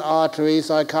hardened arteries,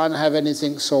 so I can't have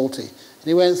anything salty." And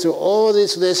he went through all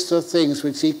this list of things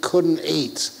which he couldn't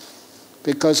eat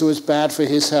because it was bad for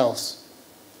his health.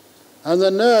 And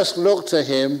the nurse looked at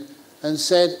him and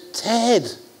said,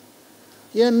 "Ted,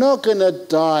 you're not going to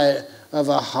die of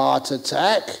a heart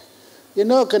attack. You're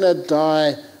not going to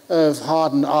die of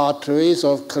hardened arteries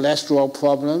or cholesterol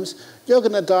problems. You're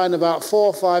going to die in about 4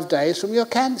 or 5 days from your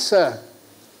cancer.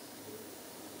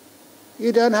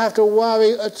 You don't have to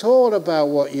worry at all about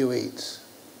what you eat.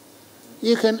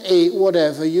 You can eat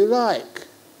whatever you like."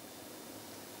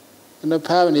 And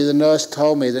apparently the nurse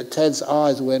told me that Ted's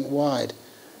eyes went wide.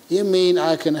 "You mean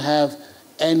I can have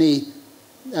any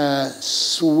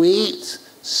sweet,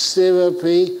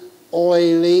 syrupy,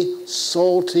 oily,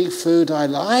 salty food I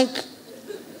like?"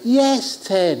 "Yes,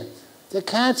 Ted, the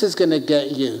cancer's going to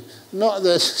get you, not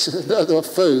the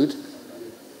food."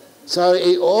 So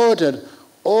he ordered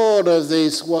all of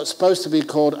these, what's supposed to be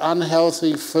called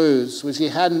unhealthy foods, which he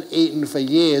hadn't eaten for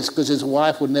years because his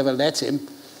wife would never let him.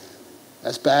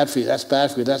 "That's bad for you, that's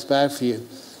bad for you, that's bad for you."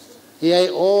 He ate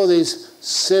all these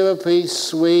syrupy,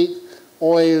 sweet,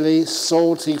 oily,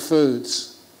 salty foods.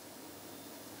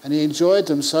 And he enjoyed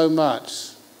them so much.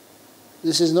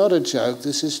 This is not a joke,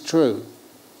 this is true.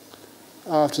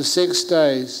 After 6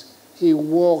 days, he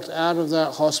walked out of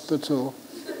that hospital.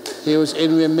 He was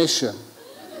in remission.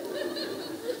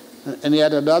 And he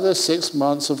had another 6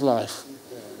 months of life.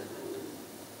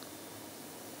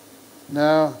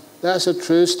 Now, that's a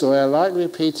true story. I like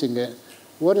repeating it.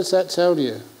 What does that tell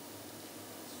you?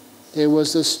 It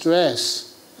was the stress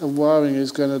of worrying he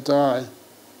was going to die,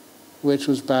 which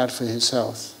was bad for his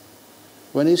health.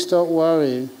 When he stopped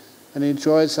worrying and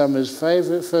enjoyed some of his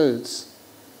favourite foods,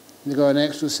 he got an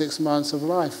extra 6 months of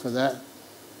life for that,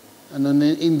 and an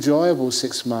enjoyable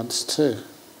 6 months too.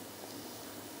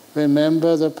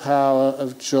 Remember the power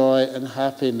of joy and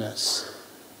happiness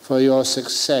for your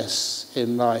success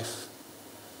in life.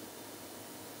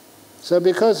 So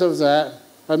because of that,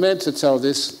 I meant to tell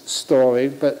this story,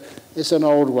 but it's an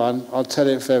old one. I'll tell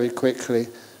it very quickly.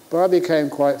 But I became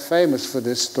quite famous for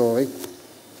this story.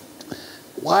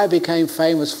 Why I became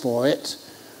famous for it,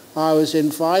 I was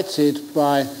invited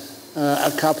by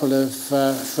a couple of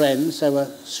friends, they were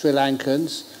Sri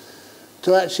Lankans,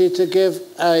 to give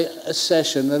a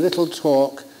session, a little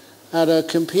talk, at a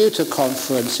computer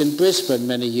conference in Brisbane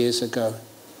many years ago.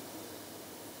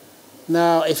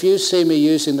 Now, if you see me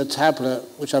using the tablet,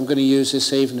 which I'm going to use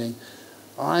this evening,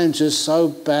 I'm just so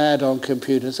bad on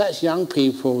computers. That's young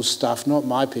people's stuff, not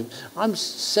my people. I'm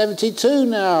 72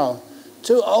 now,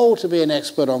 too old to be an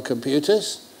expert on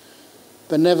computers.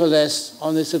 But nevertheless,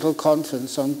 on this little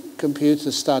conference on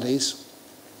computer studies,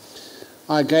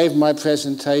 I gave my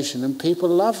presentation and people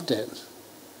loved it.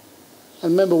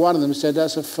 And remember, one of them said,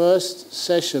 "That's the first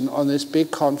session on this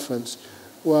big conference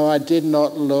where I did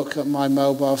not look at my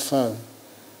mobile phone,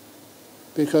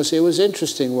 because it was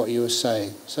interesting what you were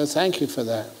saying. So thank you for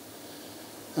that."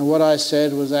 And what I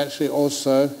said was actually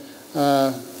also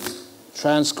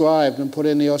transcribed and put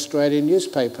in the Australian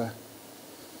newspaper.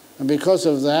 And because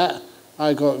of that,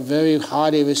 I got very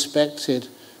highly respected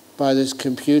by this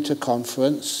computer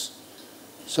conference.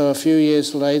 So a few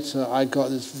years later, I got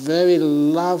this very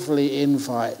lovely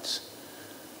invite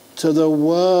to the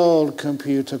World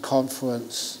Computer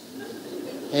Conference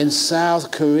in South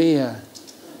Korea,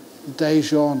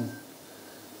 Daejeon.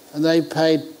 And they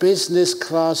paid business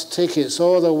class tickets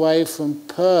all the way from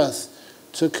Perth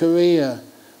to Korea,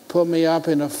 put me up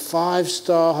in a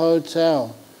 5-star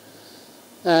hotel.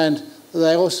 And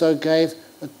they also gave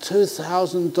a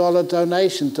 $2,000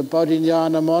 donation to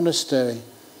Bodhinyana Monastery.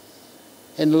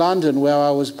 In London, where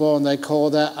I was born, they call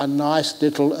that a nice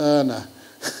little earner.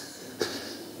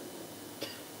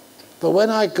 But when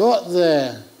I got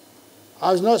there,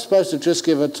 I was not supposed to just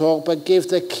give a talk, but give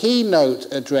the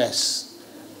keynote address.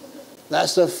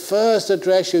 That's the first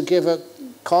address you give at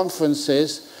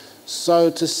conferences, so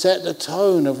to set the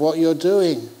tone of what you're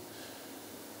doing.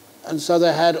 And so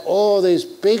they had all these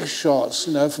big shots,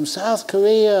 you know, from South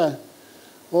Korea,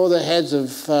 all the heads of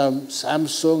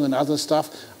Samsung and other stuff.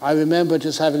 I remember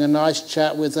just having a nice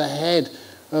chat with the head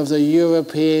of the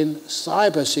European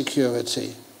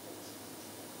cybersecurity.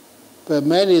 But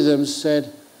many of them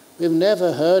said, "We've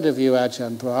never heard of you,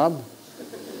 Ajahn Brahm.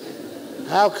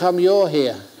 How come you're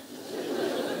here?"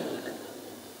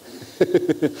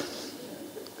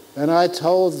 And I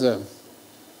told them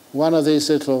one of these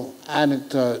little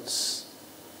anecdotes.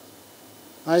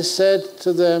 I said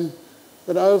to them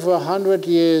that over 100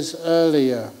 years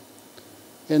earlier,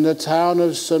 in the town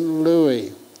of St.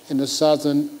 Louis, in the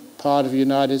southern part of the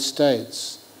United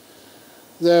States,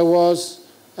 there was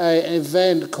an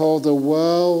event called the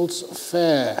World's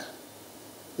Fair,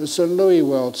 the St. Louis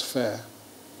World's Fair.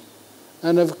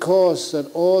 And of course, at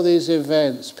all these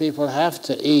events, people have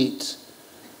to eat.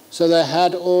 So they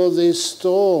had all these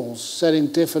stalls selling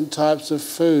different types of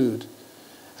food.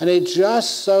 And it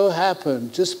just so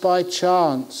happened, just by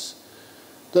chance,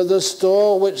 that the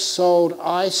store which sold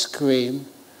ice cream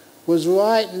was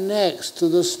right next to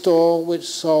the store which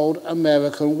sold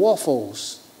American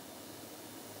waffles.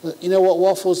 You know what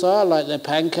waffles are? Like they're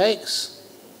pancakes.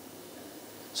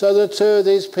 So the two of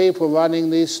these people running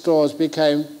these stores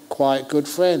became quite good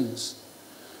friends.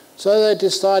 So they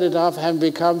decided, after having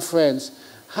become friends,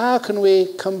 how can we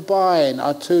combine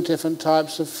our two different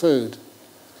types of food,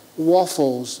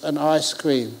 waffles and ice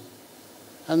cream?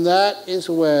 And that is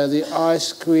where the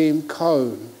ice cream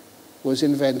cone was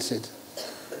invented.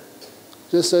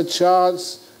 Just a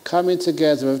chance coming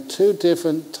together of two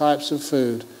different types of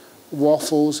food,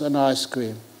 waffles and ice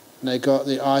cream. And they got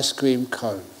the ice cream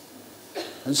cone.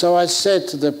 And so I said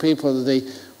to the people of the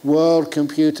World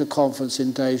Computer Conference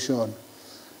in Daejeon,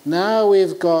 now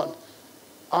we've got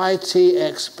IT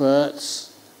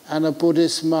experts and a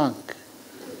Buddhist monk.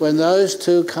 When those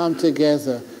two come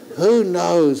together, who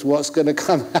knows what's going to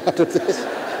come out of this?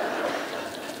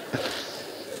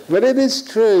 But it is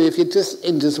true, if you're just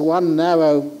in just one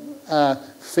narrow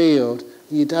field,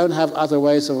 you don't have other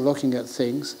ways of looking at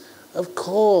things, of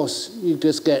course you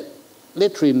just get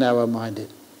literally narrow-minded.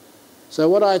 So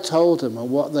what I told them and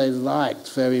what they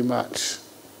liked very much,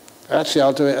 actually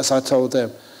I'll do it as I told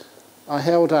them. I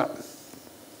held up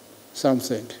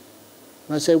something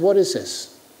and I said, "What is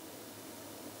this?"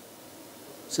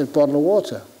 I said, "Bottle of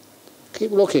water."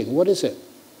 "Keep looking, what is it?"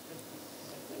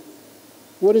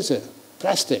 "What is it?"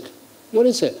 "Plastic." "What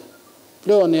is it?"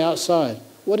 "Blue on the outside."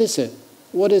 "What is it?"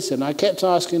 "What is it?" And I kept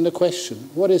asking the question,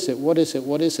 "What is it? What is it?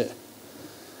 What is it?"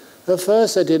 At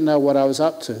first they didn't know what I was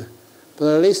up to,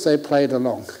 but at least they played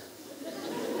along.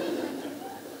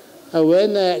 And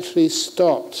when they actually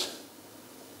stopped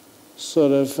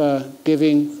sort of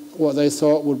giving what they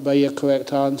thought would be a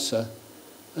correct answer,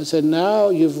 I said, now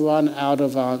you've run out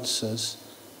of answers.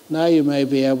 Now you may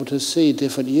be able to see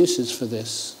different uses for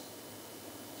this.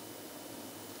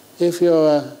 If you're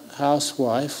a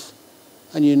housewife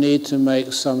and you need to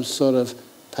make some sort of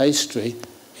pastry,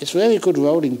 it's a very good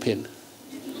rolling pin.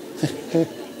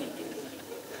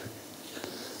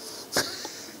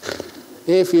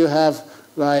 If you have,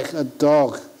 like, a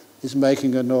dog is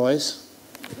making a noise,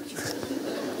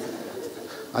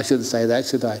 I shouldn't say that,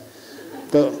 should I?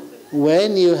 But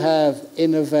when you have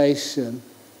innovation,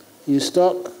 you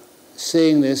stop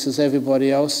seeing this as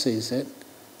everybody else sees it.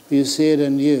 You see it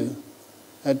anew,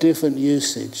 a different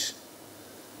usage.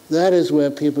 That is where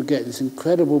people get these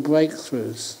incredible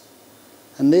breakthroughs.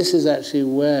 And this is actually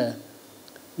where,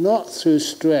 not through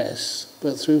stress,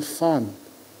 but through fun,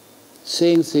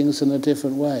 seeing things in a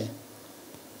different way.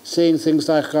 Seeing things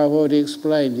like I've already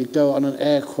explained. You go on an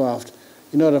aircraft,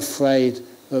 you're not afraid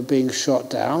of being shot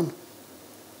down.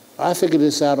 I figured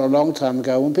this out a long time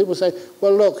ago when people say,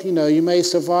 well, look, you know, you may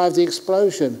survive the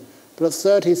explosion, but at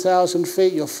 30,000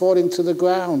 feet you're falling to the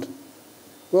ground.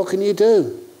 What can you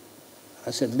do?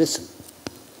 I said, listen,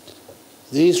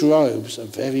 these robes are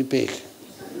very big.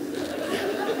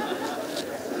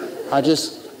 I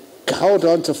just hold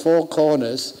on to four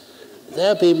corners.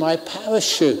 There'll be my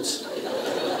parachute.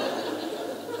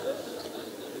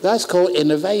 That's called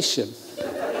innovation.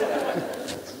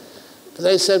 But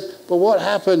they said, but what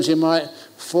happens? You might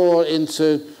fall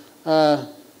into a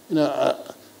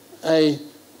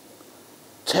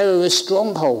terrorist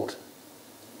stronghold.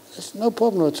 There's no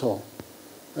problem at all.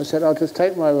 I said, I'll just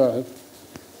take my robe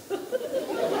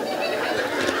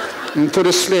and put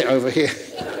a slit over here.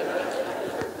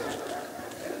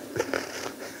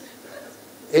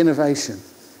 Innovation.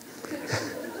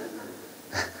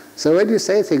 So when you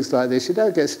say things like this, you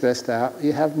don't get stressed out,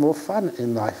 you have more fun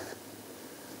in life.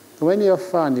 And when you're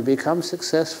fun, you become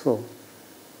successful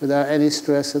without any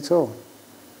stress at all.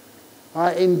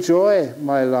 I enjoy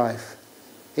my life,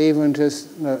 even just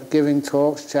giving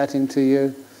talks, chatting to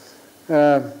you,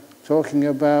 talking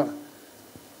about,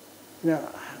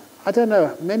 I don't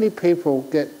know, many people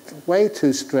get way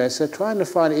too stressed. They're trying to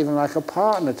find even like a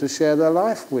partner to share their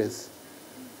life with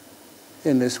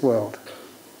in this world.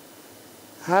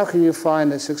 How can you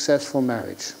find a successful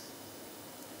marriage?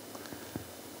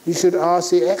 You should ask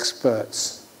the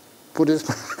experts, Buddhist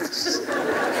monks.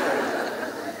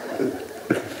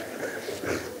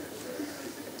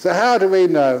 So how do we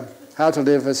know how to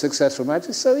live a successful marriage?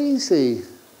 It's so easy.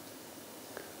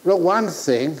 Look, one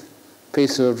thing,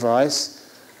 piece of advice,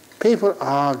 people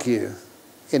argue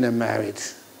in a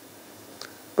marriage.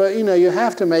 But you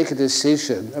have to make a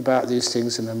decision about these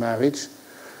things in a marriage.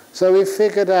 So we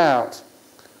figured out,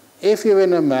 if you're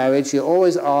in a marriage, you're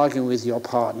always arguing with your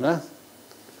partner,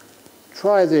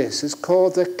 try this. It's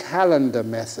called the calendar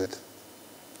method.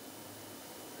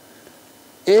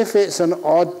 If it's an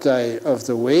odd day of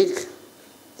the week,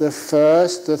 the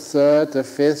 1st, the 3rd, the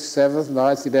 5th, 7th,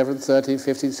 9th, 11th, 13th,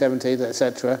 15th, 17th,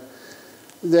 etc.,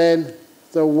 then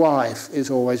the wife is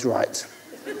always right.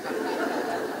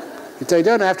 So you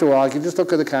don't have to argue, just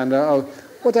look at the calendar. Oh,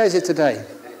 what day is it today?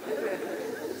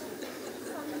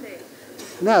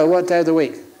 No, what day of the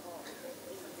week?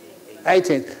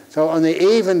 18th. So on the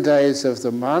even days of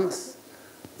the month,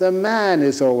 the man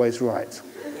is always right.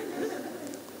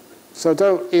 So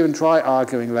don't even try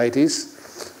arguing, ladies.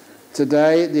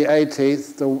 Today, the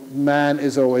 18th, the man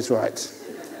is always right.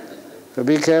 So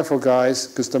be careful, guys,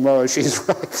 because tomorrow she's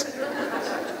right.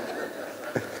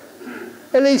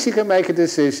 At least you can make a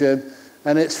decision,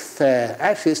 and it's fair.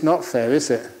 Actually, it's not fair,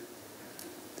 is it?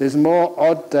 There's more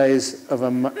odd days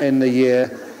in the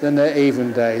year than there are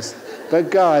even days.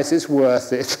 But guys, it's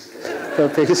worth it for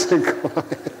peace and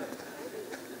quiet.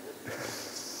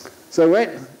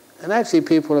 And actually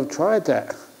people have tried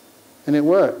that, and it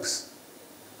works.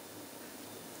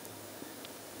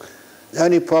 The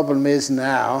only problem is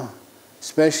now,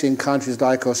 especially in countries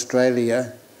like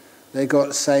Australia, they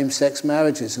got same-sex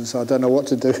marriages, and so I don't know what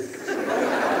to do.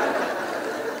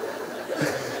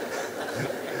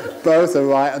 Both are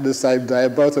right on the same day,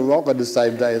 and both are wrong on the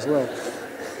same day as well.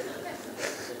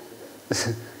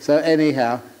 So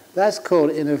anyhow, that's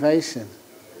called innovation.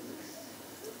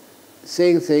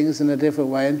 Seeing things in a different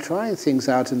way and trying things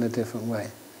out in a different way.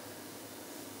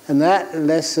 And that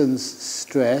lessens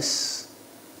stress.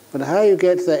 But how you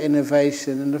get to that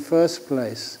innovation in the first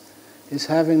place is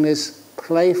having this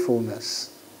playfulness.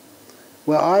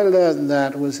 Where I learned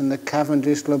that was in the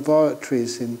Cavendish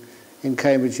laboratories in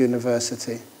Cambridge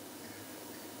University,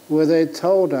 where they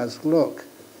told us, look,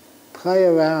 play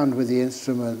around with the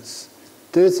instruments,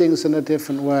 do things in a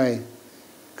different way.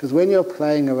 Because when you're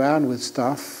playing around with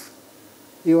stuff,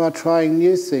 you are trying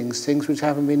new things, things which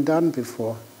haven't been done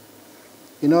before.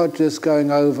 You're not just going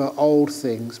over old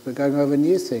things, but going over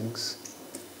new things.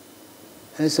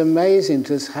 And it's amazing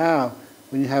just how,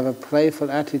 when you have a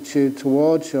playful attitude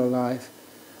towards your life,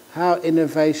 how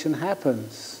innovation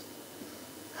happens.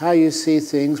 How you see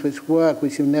things which work,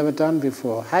 which you've never done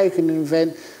before. How you can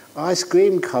invent ice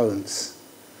cream cones.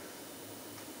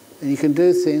 And you can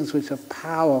do things which are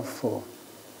powerful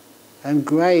and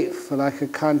great for like a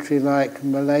country like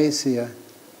Malaysia.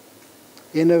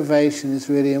 Innovation is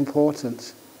really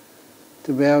important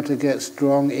to be able to get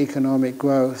strong economic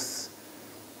growth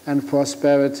and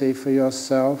prosperity for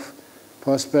yourself,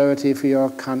 prosperity for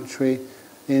your country,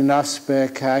 enough spare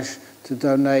cash to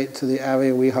donate to the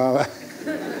Arya Vihara.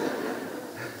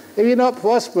 If you're not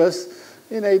prosperous,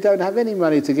 you don't have any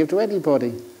money to give to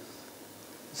anybody.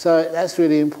 So that's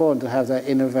really important to have that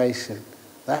innovation,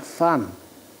 that fun,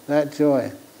 that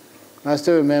joy. I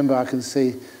still remember, I can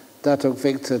see Datuk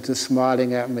Victor just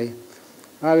smiling at me.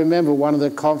 I remember one of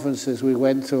the conferences we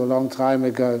went to a long time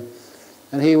ago,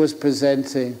 and he was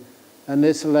presenting, and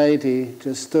this lady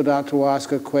just stood up to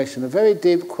ask a question, a very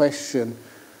deep question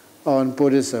on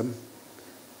Buddhism.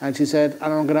 And she said,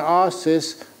 and I'm going to ask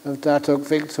this of Datuk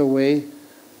Victor Wee,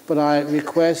 but I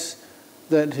request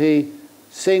that he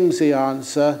sings the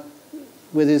answer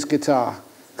with his guitar.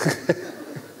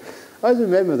 I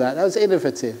remember that. That was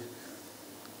innovative.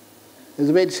 It was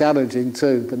a bit challenging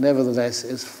too, but nevertheless,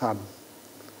 it's fun.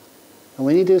 And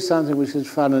when you do something which is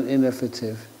fun and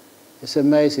innovative, it's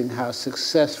amazing how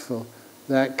successful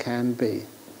that can be.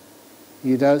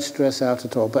 You don't stress out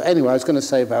at all. But anyway, I was going to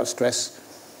say about stress.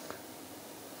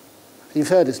 You've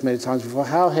heard this many times before.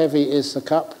 How heavy is the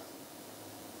cup?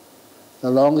 The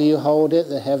longer you hold it,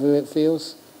 the heavier it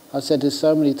feels. I've said this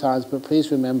so many times, but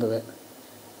please remember it.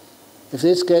 If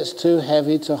this gets too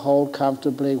heavy to hold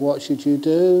comfortably, what should you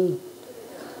do?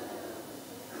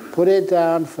 Put it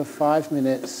down for 5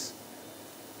 minutes.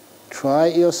 Try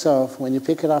it yourself. When you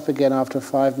pick it up again after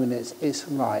 5 minutes, it's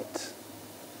light.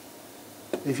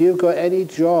 If you've got any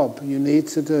job you need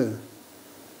to do,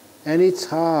 any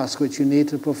task which you need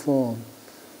to perform,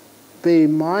 be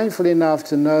mindful enough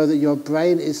to know that your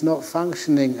brain is not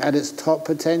functioning at its top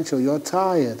potential. You're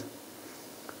tired.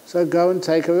 So go and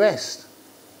take a rest.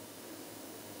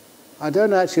 I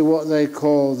don't know actually what they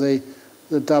call the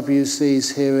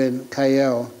WCs here in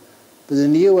KL, but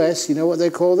in the US, you know what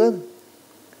they call them?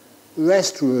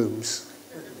 Restrooms.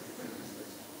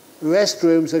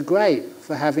 Restrooms are great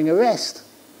for having a rest.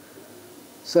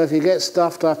 So if you get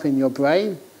stuffed up in your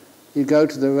brain, you go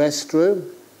to the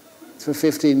restroom for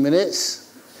 15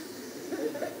 minutes.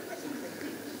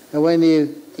 And when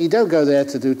you don't go there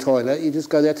to do toilet, you just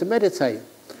go there to meditate.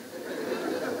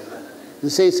 The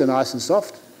seats are nice and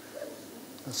soft,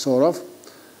 sort of.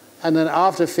 And then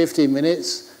after 15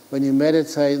 minutes, when you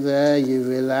meditate there, you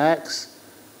relax.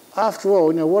 After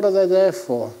all, what are they there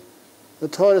for? The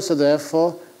toilets are there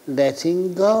for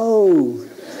letting go.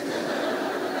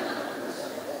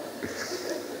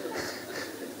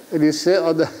 And you sit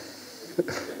on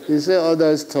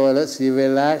those toilets, you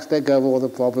relax, let go of all the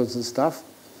problems and stuff.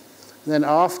 And then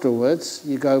afterwards,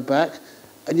 you go back,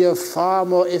 and you're far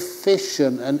more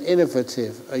efficient and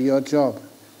innovative at your job.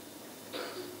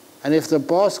 And if the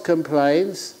boss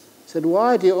complains, said,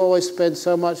 "Why do you always spend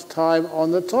so much time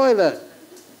on the toilet?"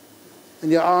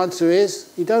 And your answer is,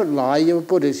 you don't lie, you're a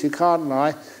Buddhist, you can't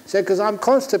lie. He said, "Because I'm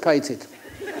constipated."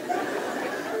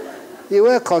 You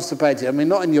were constipated. I mean,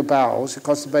 not in your bowels, you're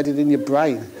constipated in your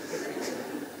brain.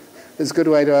 It's a good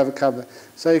way to overcome it.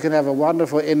 So you can have a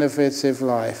wonderful, innovative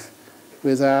life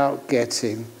without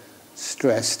getting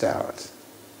stressed out.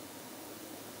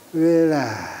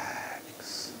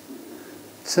 Relax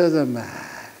to the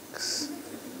max.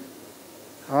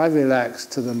 I relax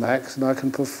to the max and I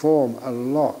can perform a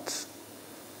lot,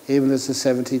 even as a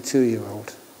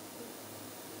 72-year-old.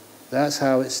 That's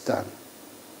how it's done.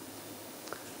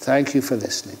 Thank you for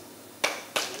listening.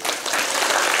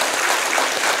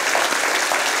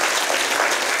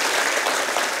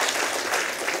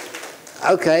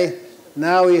 Okay,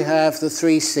 now we have the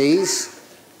 3 C's: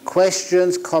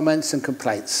 questions, comments, and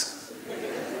complaints.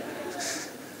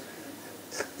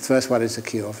 The first one is the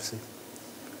Q, obviously.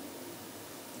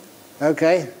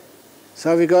 Okay, so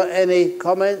have you got any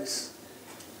comments?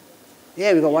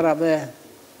 Yeah, we've got one up there.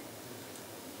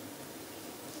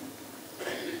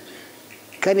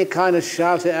 Can you kind of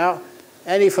shout it out?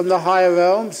 Any from the higher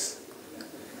realms?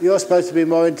 You're supposed to be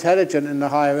more intelligent in the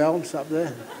higher realms up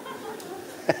there.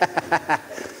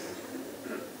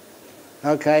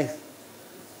 Okay.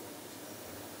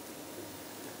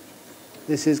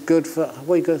 This is good for...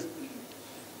 Who's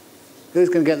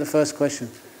going to get the first question?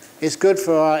 It's good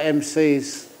for our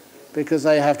MCs because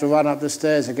they have to run up the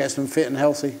stairs and get them fit and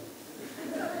healthy.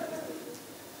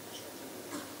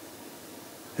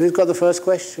 Who's got the first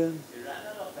question?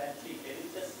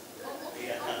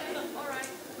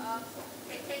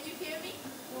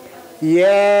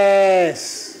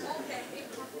 Yes.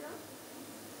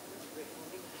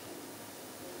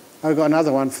 I've got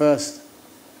another one first.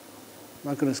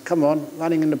 My goodness, come on,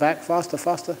 running in the back, faster,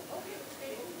 faster. Okay,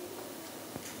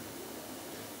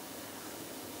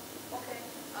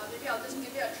 maybe I'll just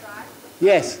give it a try.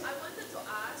 Yes. I wanted to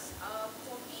ask,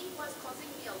 for me, what's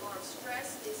causing me a lot of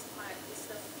stress is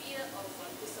the fear of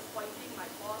disappointing my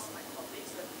boss, my colleagues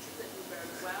who have treated me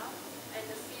very well, and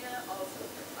the fear of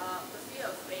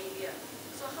failure.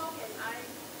 So how can I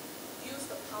use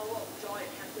the power of joy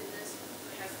and happiness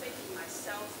to have faith in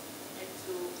myself and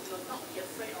to not be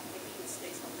afraid of making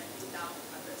mistakes or letting down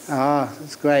others? Ah,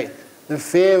 that's great. The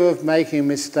fear of making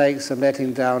mistakes and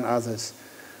letting down others.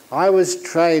 I was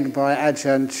trained by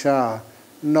Ajahm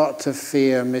not to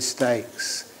fear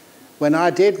mistakes. When I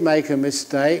did make a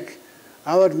mistake,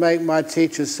 I would make my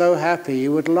teacher so happy he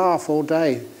would laugh all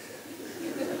day.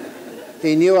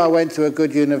 He knew I went to a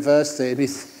good university, and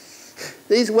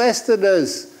these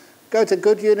Westerners go to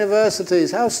good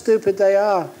universities, how stupid they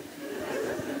are.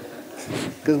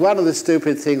 Because one of the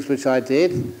stupid things which I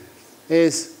did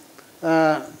is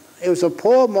it was a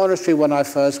poor monastery when I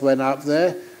first went up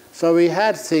there, so we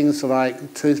had things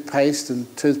like toothpaste and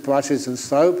toothbrushes and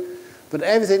soap, but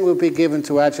everything would be given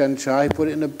to Ajahn Chah. He put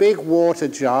it in a big water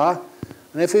jar,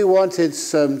 and if he wanted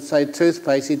some, say,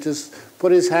 toothpaste, he'd just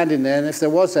put his hand in there, and if there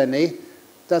was any,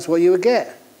 that's what you would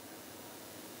get.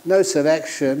 No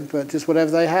selection, but just whatever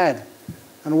they had.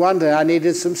 And one day I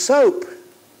needed some soap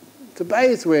to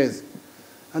bathe with.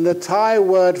 And the Thai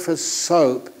word for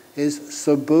soap is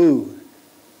sabu.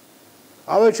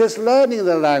 I was just learning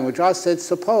the language. I said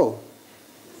sapo.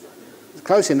 It's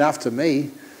close enough to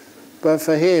me. But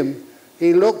for him,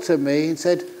 he looked at me and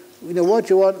said, you know, what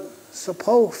do you want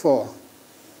sapo for?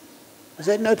 I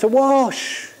said, no, to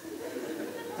wash.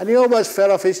 And he almost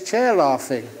fell off his chair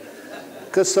laughing.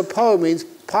 Because sapo means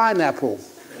pineapple.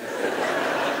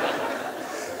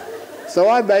 So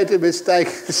I made a mistake.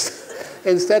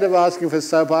 Instead of asking for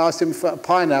soap, I asked him for a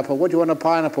pineapple. What do you want a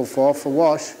pineapple for? For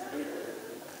wash.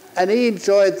 And he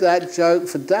enjoyed that joke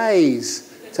for days,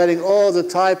 telling all the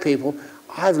Thai people,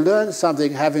 I've learned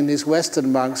something having these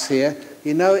Western monks here.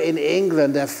 You know, in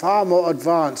England, they're far more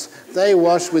advanced. They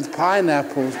wash with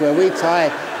pineapples, where we Thai,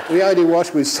 we only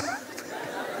wash with soap.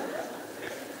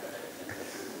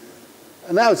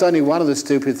 And that was only one of the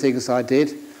stupid things I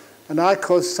did. And I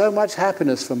caused so much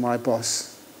happiness for my boss.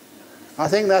 I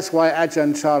think that's why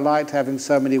Ajahn Chah liked having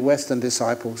so many Western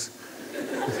disciples.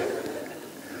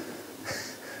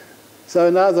 So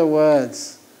in other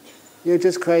words, you're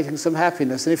just creating some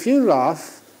happiness. And if you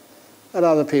laugh at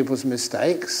other people's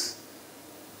mistakes,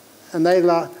 and they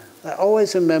laugh, I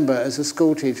always remember as a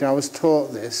school teacher, I was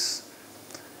taught this.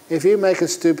 If you make a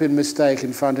stupid mistake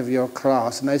in front of your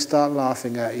class and they start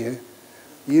laughing at you,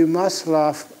 you must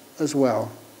laugh as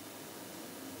well.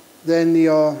 Then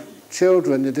your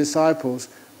children, the disciples,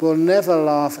 will never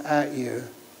laugh at you.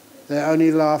 They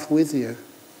only laugh with you.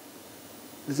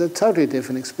 It's a totally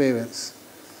different experience.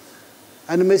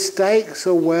 And the mistakes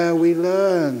are where we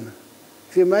learn.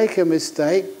 If you make a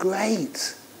mistake,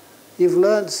 great. You've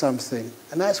learned something.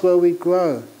 And that's where we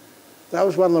grow. That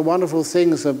was one of the wonderful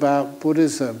things about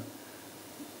Buddhism.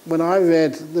 When I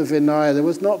read the Vinaya, there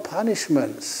was not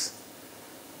punishments.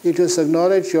 You just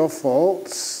acknowledge your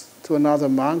faults to another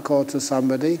monk or to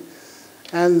somebody,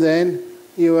 and then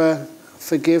you are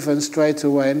forgiven straight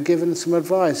away and given some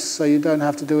advice so you don't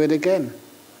have to do it again.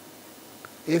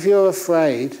 If you're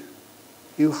afraid,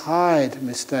 you hide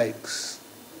mistakes.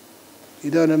 You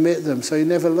don't admit them, so you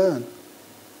never learn.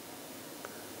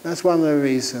 That's one of the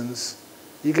reasons.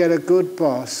 You get a good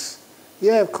boss,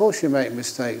 yeah, of course you make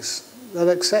mistakes. They'll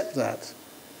accept that.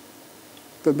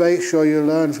 But make sure you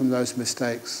learn from those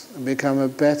mistakes and become a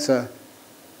better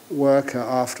worker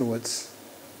afterwards.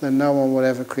 Then no one will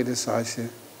ever criticize you.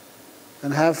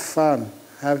 And have fun,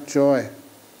 have joy.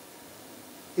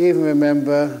 Even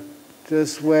remember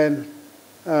just when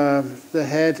the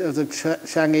head of the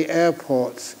Changi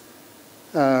Airport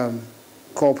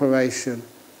Corporation,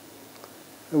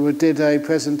 we did a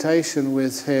presentation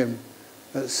with him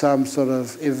at some sort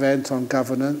of event on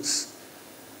governance,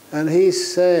 and he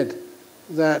said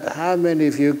that how many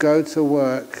of you go to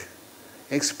work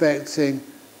expecting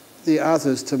the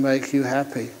others to make you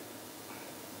happy?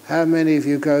 How many of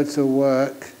you go to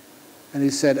work, and he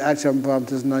said, Ajahm Brahm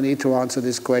does not need to answer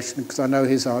this question because I know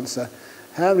his answer.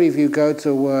 How many of you go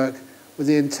to work with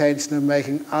the intention of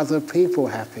making other people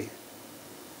happy?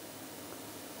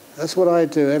 That's what I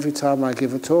do every time I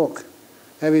give a talk,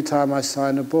 every time I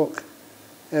sign a book,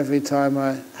 every time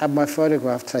I have my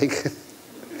photograph taken.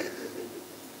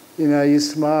 You know, you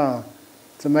smile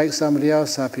to make somebody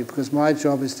else happy because my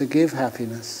job is to give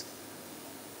happiness.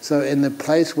 So in the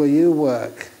place where you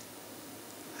work,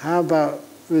 how about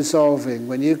resolving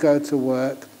when you go to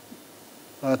work,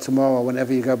 or tomorrow,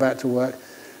 whenever you go back to work,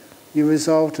 you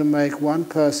resolve to make one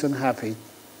person happy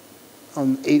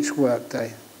on each work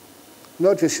day.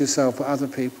 Not just yourself, but other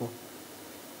people.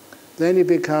 Then you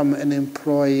become an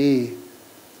employee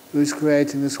who's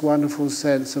creating this wonderful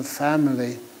sense of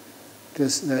family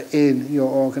just in your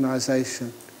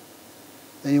organization.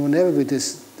 Then you will never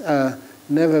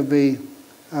be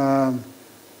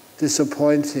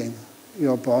disappointing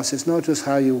your boss. It's not just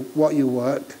what you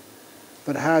work,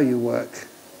 but how you work,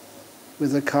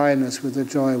 with the kindness, with the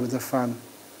joy, with the fun.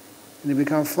 And you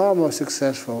become far more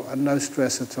successful and no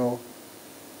stress at all.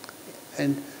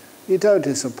 And you don't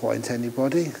disappoint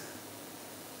anybody.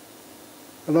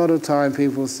 A lot of time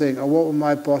people think, oh, what will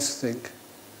my boss think?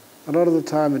 A lot of the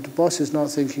time the boss is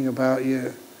not thinking about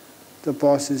you. The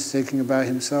boss is thinking about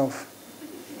himself.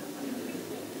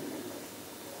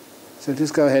 So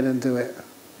just go ahead and do it.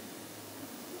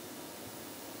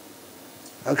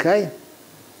 Okay?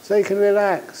 So you can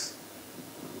relax.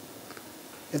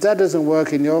 If that doesn't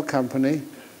work in your company,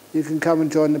 you can come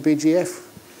and join the BGF.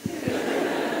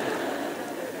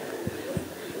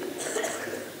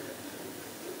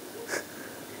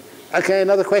 Okay,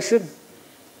 another question?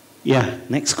 Yeah,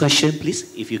 next question,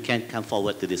 please. If you can come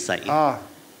forward to this side.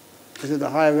 Is it the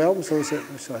higher realms or is it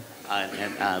which side?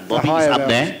 Bobby is up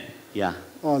there. Yeah.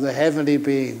 Oh, the heavenly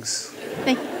beings.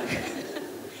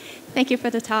 Thank you for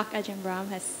the talk, Ajahn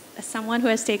Brahm. As someone who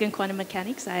has taken quantum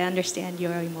mechanics, I understand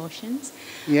your emotions.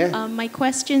 Yeah. My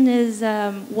question is,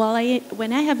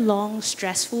 when I have long,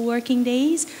 stressful working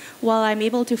days, while I'm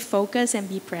able to focus and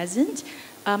be present,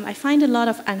 I find a lot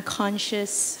of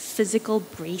unconscious physical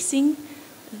bracing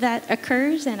that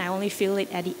occurs, and I only feel it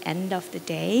at the end of the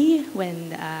day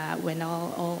when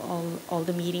all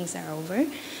the meetings are over.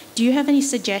 Do you have any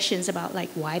suggestions about like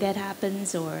why that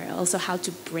happens, or also how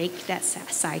to break that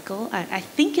cycle? I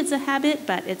think it's a habit,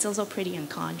 but it's also pretty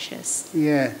unconscious.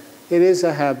 Yeah, it is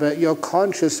a habit. You're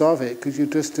conscious of it because you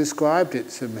just described it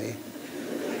to me.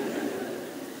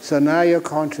 So now you're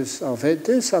conscious of it.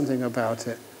 Do something about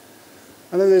it.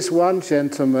 I know this one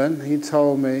gentleman, he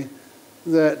told me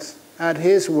that at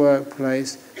his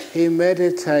workplace, he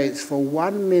meditates for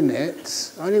 1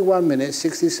 minute, only 1 minute,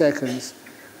 60 seconds,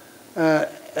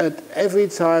 at every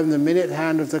time the minute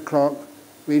hand of the clock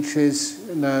reaches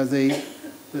the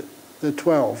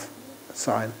 12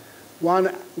 sign.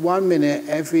 One minute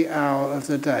every hour of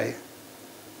the day,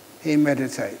 he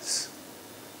meditates.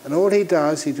 And all he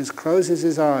does, he just closes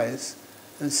his eyes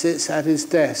and sits at his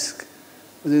desk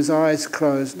with his eyes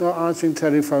closed, not answering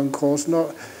telephone calls,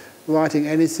 not writing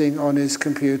anything on his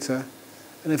computer.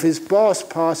 And if his boss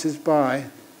passes by,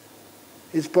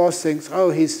 his boss thinks,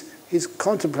 oh, he's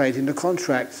contemplating the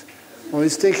contract, or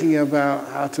he's thinking about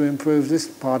how to improve this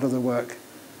part of the work.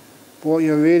 But what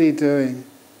you're really doing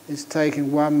is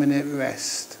taking 1 minute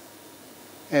rest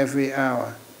every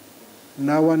hour.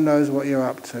 No one knows what you're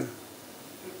up to.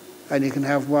 And you can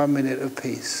have 1 minute of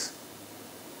peace.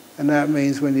 And that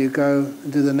means when you go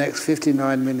and do the next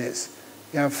 59 minutes,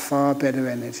 you have far better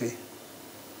energy.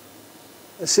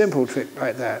 A simple trick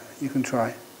like that you can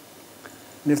try.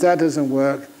 And if that doesn't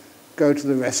work, go to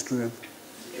the restroom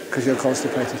because you're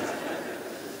constipated.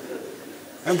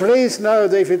 And please know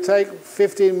that if you take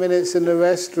 15 minutes in the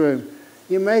restroom,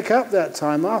 you make up that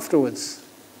time afterwards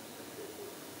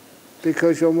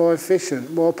because you're more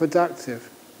efficient, more productive.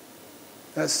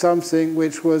 That's something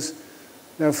which was,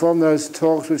 from those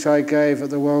talks which I gave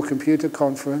at the World Computer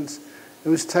Conference, it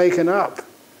was taken up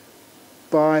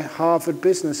by Harvard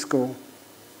Business School.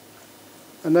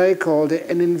 And they called it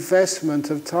an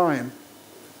investment of time.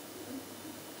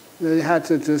 They had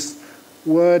to just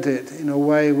word it in a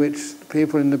way which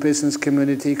people in the business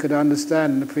community could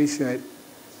understand and appreciate.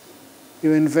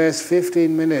 You invest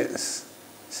 15 minutes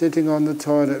sitting on the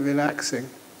toilet relaxing.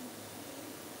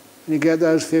 And you get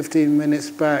those 15 minutes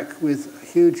back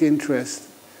with huge interest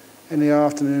in the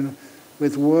afternoon,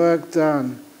 with work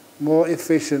done more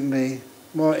efficiently,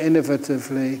 more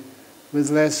innovatively,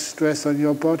 with less stress on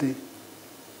your body.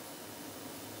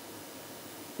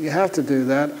 You have to do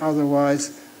that,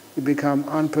 otherwise you become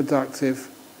unproductive,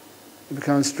 you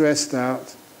become stressed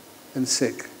out and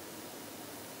sick.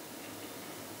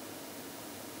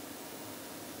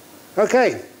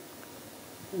 Okay,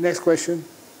 next question.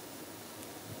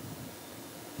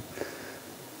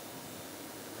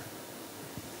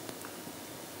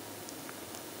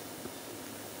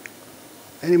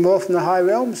 Any more from the high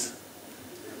realms?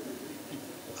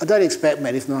 I don't expect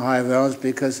many from the high realms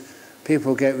because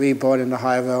people get reborn in the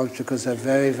high realms because they're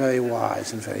very, very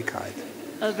wise and very kind.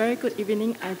 A very good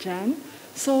evening, Ajahn.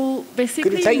 So basically,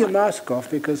 could you take your mask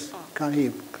off because I can't hear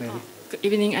you clearly? Good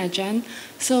evening, Ajahn.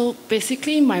 So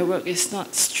basically, my work is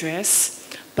not stress,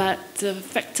 but the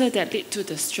factor that led to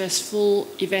the stressful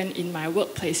event in my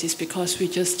workplace is because we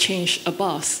just changed a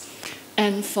boss.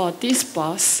 And for this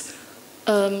boss,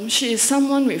 she is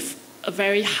someone with a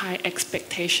very high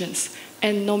expectations.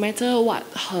 And no matter what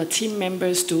her team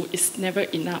members do, it's never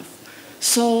enough.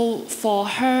 So for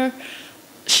her,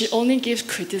 she only gives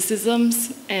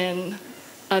criticisms and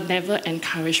never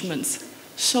encouragements.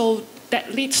 So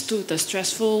that leads to the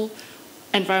stressful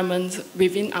environment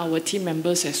within our team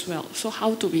members as well. So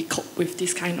how do we cope with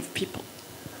this kind of people?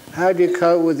 How do you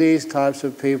cope with these types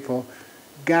of people?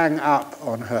 Gang up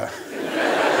on her.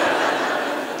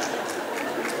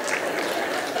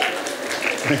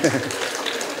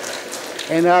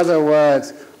 In other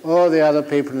words, all the other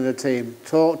people in the team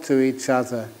talk to each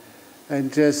other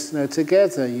and just,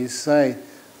 together you say,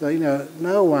 that,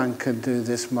 no one can do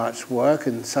this much work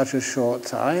in such a short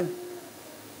time.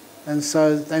 And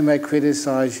so they may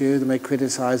criticize you, they may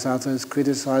criticize others,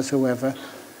 criticize whoever.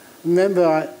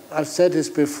 Remember, I've said this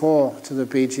before to the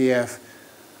BGF,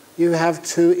 you have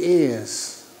 2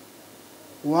 ears.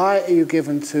 Why are you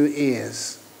given 2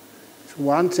 ears? It's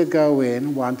one to go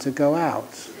in, one to go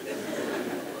out.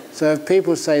 So if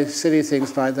people say silly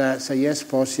things like that, say yes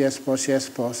boss, yes boss, yes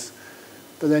boss,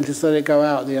 but then just let it go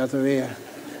out the other ear.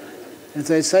 If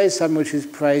they say something which is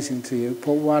praising to you,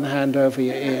 put one hand over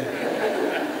your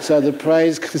ear so the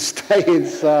praise can stay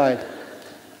inside.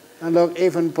 And look,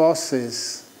 even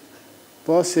bosses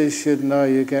should know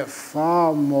you get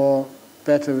far more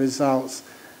better results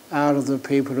out of the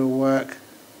people who work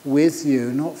with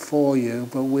you, not for you,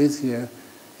 but with you,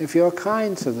 if you're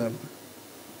kind to them.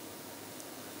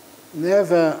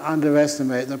 Never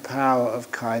underestimate the power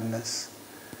of kindness.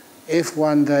 If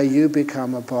one day you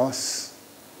become a boss,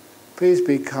 please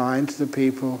be kind to the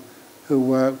people who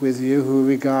work with you, who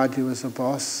regard you as a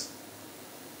boss.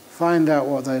 Find out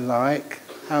what they like,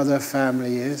 how their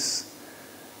family is.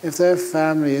 If their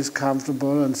family is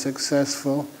comfortable and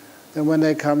successful, then when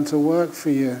they come to work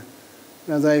for you,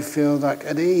 they feel like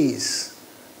at ease.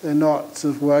 They're not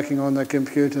just working on their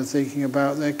computer thinking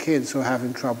about their kids who are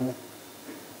having trouble.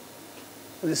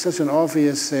 And it's such an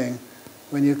obvious thing.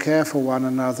 When you care for one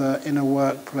another in a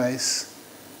workplace,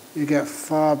 you get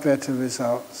far better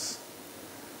results.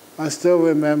 I still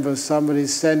remember somebody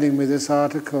sending me this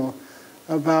article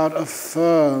about a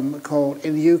firm called,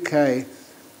 in the UK,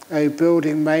 a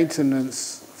building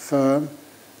maintenance firm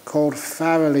called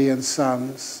Farrelly and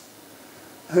Sons,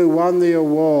 who won the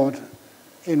award.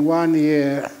 In 1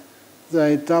 year.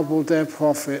 They doubled their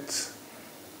profits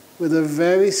with a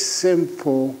very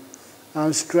simple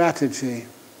strategy.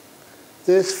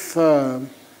 This firm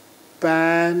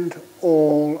banned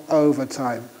all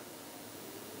overtime.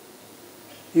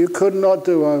 You could not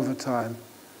do overtime.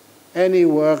 Any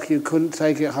work, you couldn't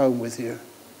take it home with you.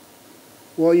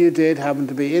 What you did happened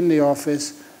to be in the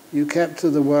office, you kept to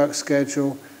the work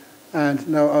schedule, and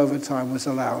no overtime was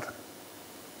allowed.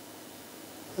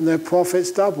 And their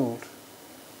profits doubled.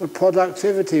 The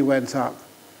productivity went up.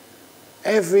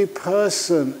 Every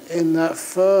person in that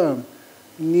firm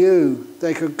knew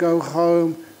they could go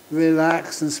home,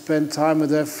 relax and spend time with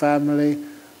their family,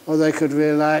 or they could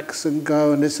relax and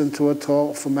go and listen to a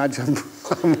talk from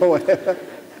Ajahm or whatever.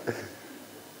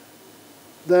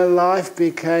 Their life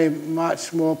became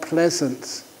much more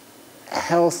pleasant,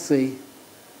 healthy,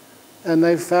 and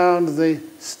they found the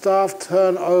staff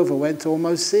turnover went to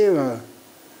almost 0.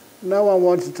 No one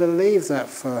wanted to leave that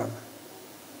firm.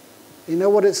 You know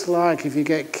what it's like if you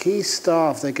get key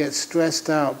staff, they get stressed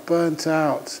out, burnt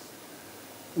out,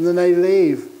 and then they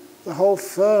leave. The whole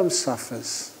firm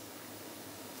suffers.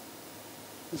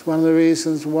 It's one of the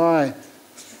reasons why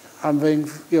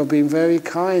you're being very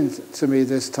kind to me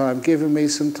this time, giving me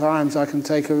some time so I can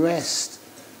take a rest,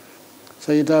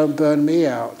 so you don't burn me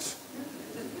out.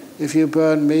 If you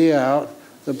burn me out,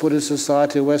 the Buddhist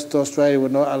Society of West Australia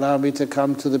would not allow me to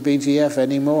come to the BGF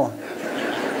anymore.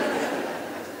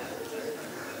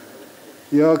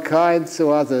 You're kind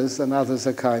to others and others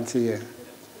are kind to you.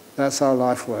 That's how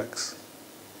life works.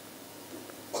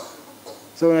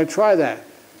 So when I try that,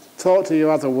 talk to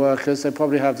your other workers, they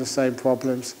probably have the same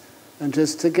problems, and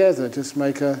just together, just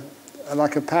make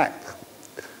like a pact,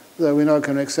 that we're not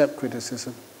going to accept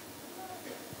criticism.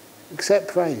 Accept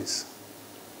praise.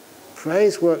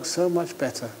 Praise works so much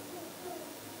better.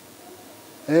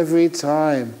 Every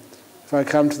time, if I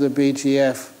come to the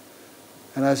BGF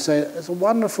and I say, it's a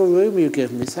wonderful room you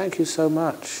give me, thank you so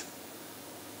much,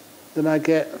 then I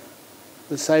get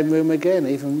the same room again,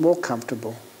 even more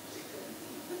comfortable.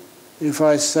 If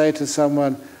I say to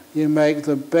someone, you make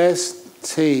the best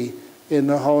tea in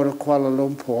the whole of Kuala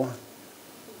Lumpur,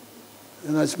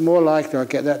 then it's more likely I'll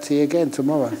get that tea again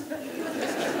tomorrow.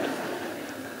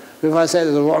 If I say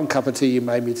there's a rotten cup of tea you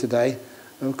made me today,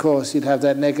 of course you'd have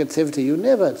that negativity. You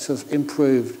never sort of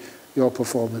improved your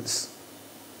performance.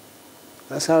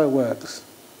 That's how it works.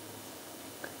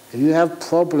 If you have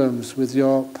problems with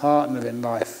your partner in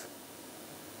life,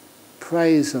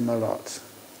 praise them a lot.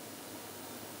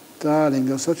 Darling,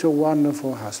 you're such a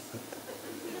wonderful husband.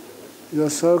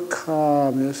 You're so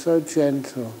calm, you're so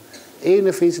gentle. Even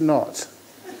if he's not,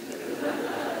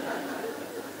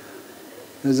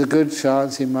 there's a good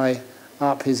chance he may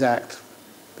up his act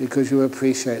because you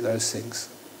appreciate those things.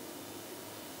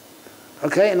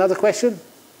 Okay, another question?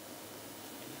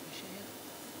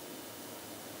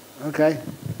 Okay,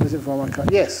 is it from my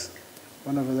card? Yes,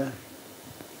 one over there.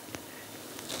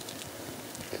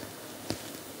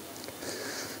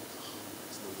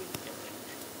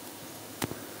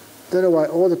 I don't know why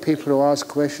all the people who ask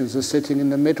questions are sitting in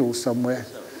the middle somewhere,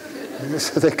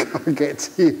 so they can't get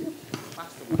to you.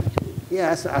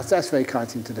 Yeah, that's very kind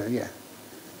thing to do, yeah.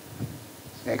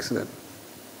 Excellent.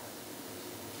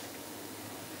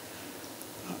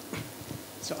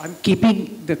 So I'm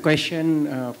keeping the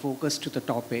question focused to the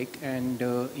topic, and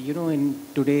in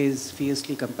today's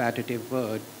fiercely competitive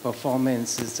world,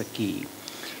 performance is the key.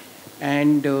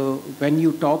 And when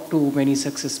you talk to many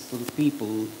successful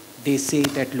people, they say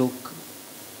that, look,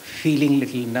 feeling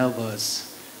little nervous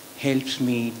helps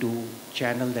me to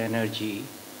channel the energy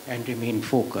and remain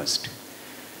focused.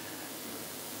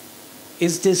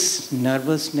 Is this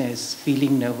nervousness,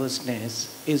 feeling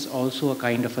nervousness, is also a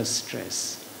kind of a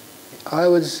stress? I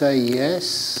would say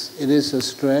yes, it is a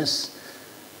stress,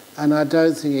 and I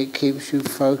don't think it keeps you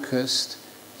focused.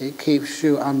 It keeps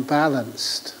you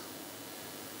unbalanced.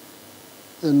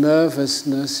 The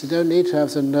nervousness, you don't need to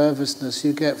have the nervousness.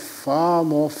 You get far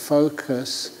more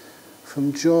focus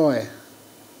from joy.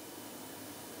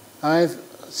 I've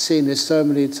seen this so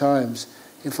many times.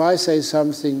 If I say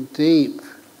something deep,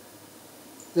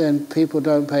 then people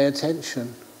don't pay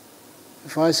attention.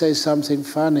 If I say something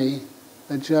funny,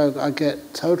 a joke, I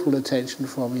get total attention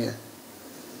from you.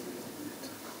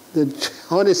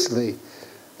 Honestly,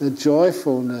 the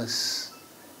joyfulness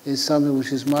is something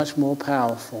which is much more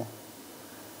powerful.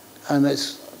 And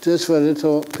it's just for a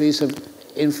little piece of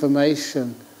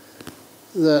information,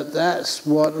 that's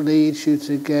what leads you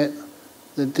to get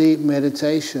the deep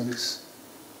meditations,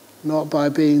 not by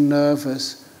being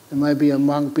nervous. There may be a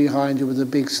monk behind you with a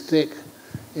big stick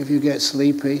if you get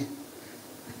sleepy.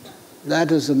 That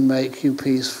doesn't make you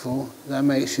peaceful, that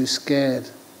makes you scared.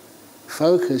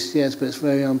 Focused, yes, but it's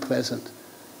very unpleasant.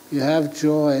 You have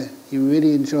joy, you're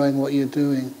really enjoying what you're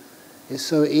doing. It's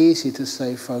so easy to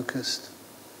stay focused.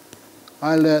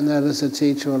 I learned that as a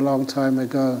teacher a long time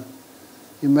ago.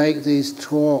 You make these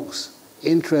talks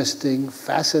interesting,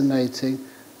 fascinating,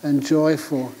 and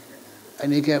joyful,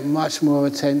 and you get much more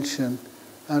attention,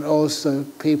 and also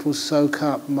people soak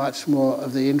up much more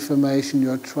of the information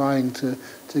you're trying to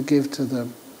give to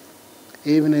them.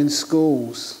 Even in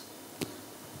schools,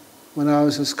 when I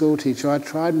was a school teacher, I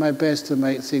tried my best to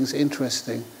make things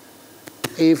interesting.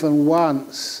 Even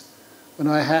once, when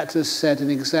I had to set an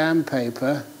exam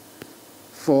paper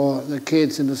for the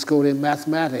kids in the school in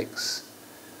mathematics,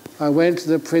 I went to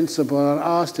the principal and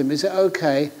asked him, is it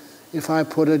okay if I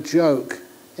put a joke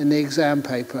in the exam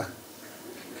paper?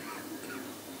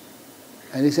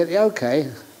 And he said, yeah,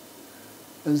 okay.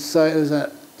 And so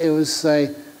it was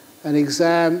say, an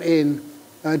exam in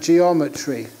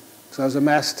geometry, because I was a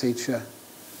maths teacher.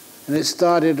 And it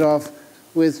started off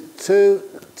with two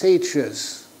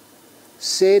teachers,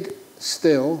 sit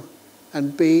still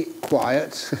and be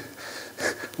quiet.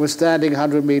 We're standing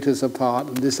 100 meters apart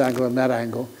in this angle and that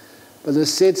angle. But the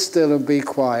sit still and be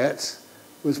quiet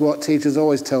was what teachers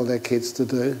always tell their kids to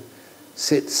do.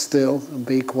 Sit still and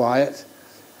be quiet.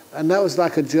 And that was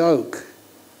like a joke.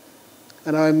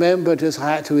 And I remember just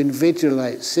I had to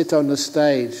invigilate, sit on the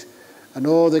stage, and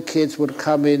all the kids would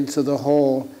come into the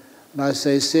hall, and I'd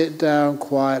say, sit down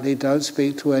quietly, don't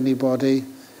speak to anybody.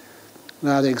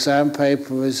 Now the exam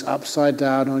paper is upside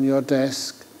down on your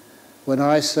desk. When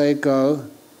I say go,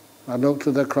 I look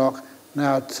to the clock,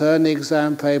 now turn the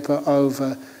exam paper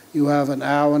over. You have an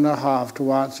hour and a half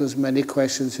to answer as many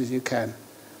questions as you can.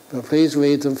 But please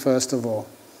read them first of all.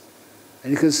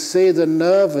 And you can see the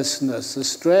nervousness, the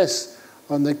stress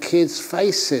on the kids'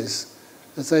 faces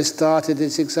as they started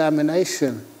this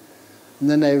examination. And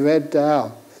then they read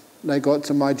down. They got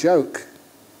to my joke.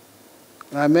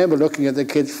 And I remember looking at the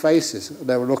kids' faces.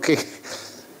 They were looking,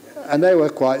 and they were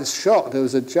quite shocked. There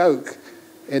was a joke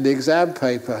in the exam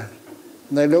paper.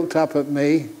 And they looked up at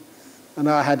me, and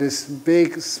I had this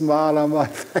big smile on my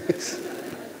face.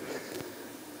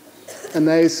 And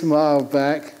they smiled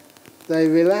back. They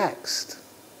relaxed.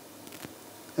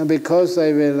 And because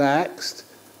they relaxed,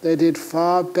 they did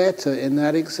far better in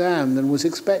that exam than was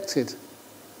expected.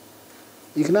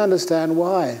 You can understand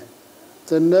why.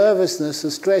 The nervousness,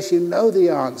 the stress, you know the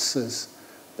answers,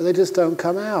 but they just don't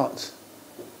come out.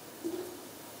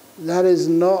 That is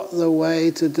not the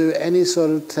way to do any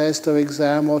sort of test or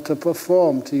exam or to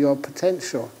perform to your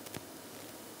potential.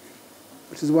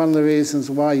 Which is one of the reasons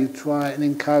why you try and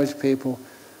encourage people,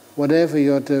 whatever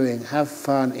you're doing, have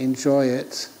fun, enjoy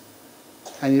it,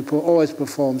 and you always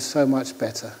perform so much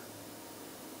better.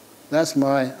 That's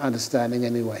my understanding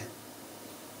anyway.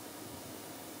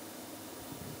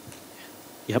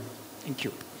 Yep. Thank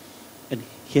you. And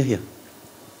here.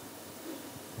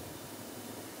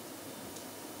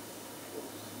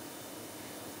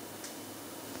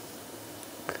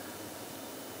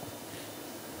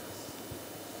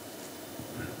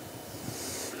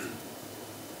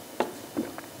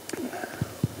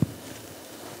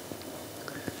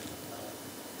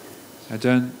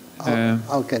 Ajahn,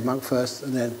 Okay, monk first,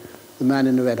 and then the man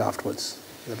in the red afterwards,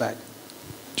 in the back.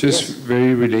 Just Yes.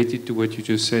 very related to what you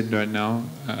just said right now.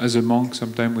 As a monk,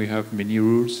 sometimes we have many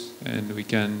rules, and we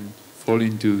can fall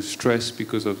into stress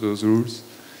because of those rules.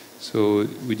 So,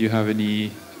 would you have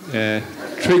any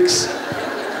tricks?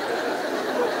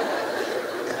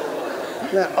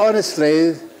 Now,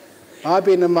 honestly, I've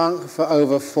been a monk for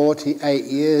over 48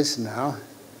 years now,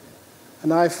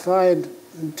 and I find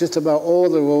just about all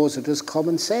the rules are just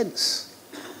common sense.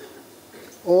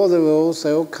 All the rules,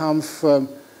 they all come from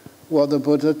what the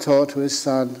Buddha taught to his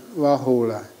son,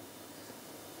 Rahula.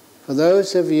 For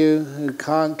those of you who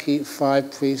can't keep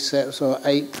 5 precepts, or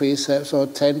 8 precepts, or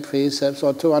 10 precepts,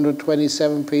 or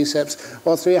 227 precepts,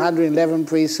 or 311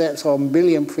 precepts, or a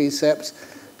million precepts,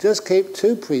 just keep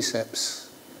 2 precepts.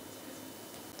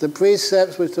 The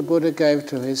precepts which the Buddha gave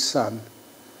to his son: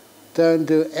 don't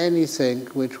do anything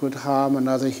which would harm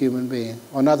another human being,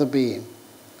 or another being.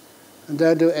 And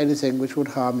don't do anything which would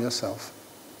harm yourself.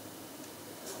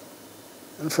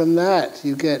 And from that,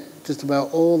 you get just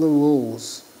about all the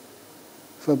rules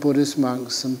for Buddhist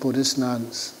monks and Buddhist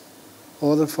nuns.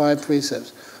 All the 5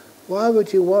 precepts. Why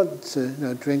would you want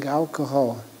to drink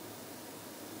alcohol,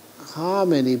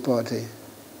 harm anybody?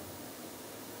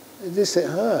 It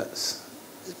hurts.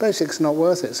 It's basically it's not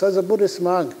worth it. So as a Buddhist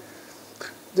monk,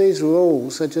 these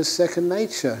rules are just second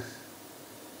nature.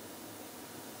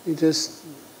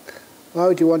 Why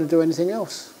would you want to do anything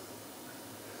else?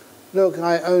 Look,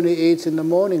 I only eat in the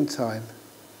morning time.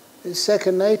 It's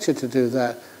second nature to do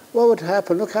that. What would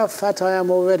happen? Look how fat I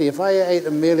am already. If I ate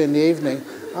a meal in the evening,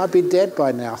 I'd be dead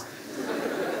by now.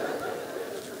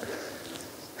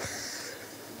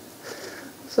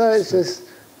 So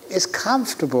it's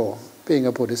comfortable being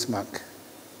a Buddhist monk.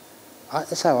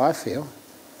 That's how I feel.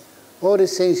 All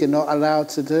these things you're not allowed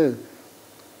to do,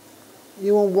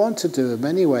 you won't want to do them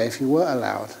anyway if you were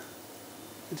allowed.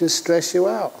 It just stress you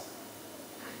out.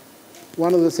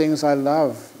 One of the things I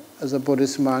love as a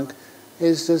Buddhist monk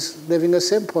is just living a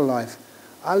simple life.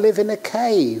 I live in a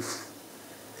cave.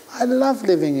 I love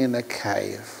living in a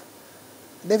cave.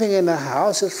 Living in a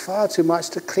house is far too much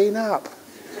to clean up.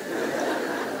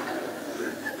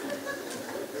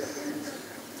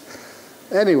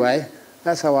 Anyway,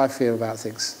 that's how I feel about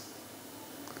things.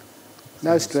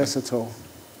 No stress at all.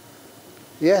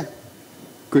 Yeah?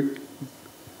 Quick.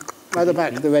 At the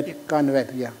back, the red, guy in the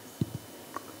red, yeah.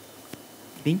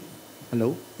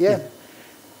 Hello? Yeah.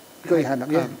 Go your hand up,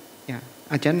 yeah. Yeah.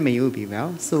 Ajahn, may you be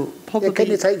well. So probably... Yeah, can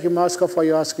you take your mask off while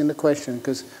you're asking the question?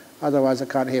 Because otherwise I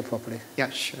can't hear properly. Yeah,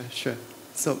 sure.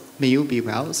 So may you be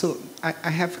well. So I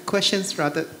have questions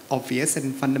rather obvious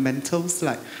and fundamentals,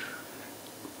 like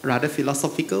rather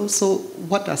philosophical. So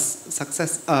what does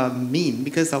success mean?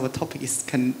 Because our topic is,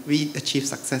 can we achieve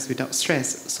success without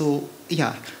stress? So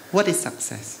yeah, what is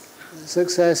success?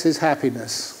 Success is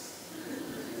happiness.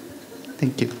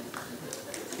 Thank you.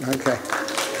 Okay.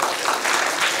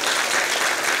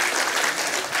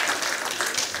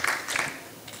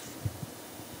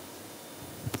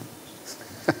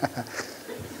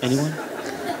 Anyone?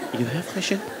 You have a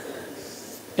question?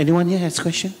 Anyone here has a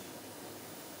question?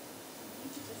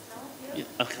 Yeah,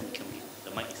 come here.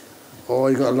 The mic is... Oh,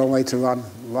 you've got a long way to run.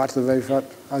 Right to the very front.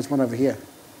 Oh, there's one over here.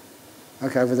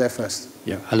 Okay, over there first.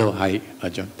 Yeah, hello, hi,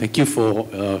 Ajahm. Thank you for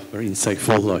very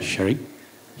insightful sharing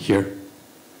here.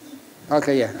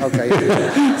 Okay, yeah, okay.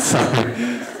 Yeah. Sorry.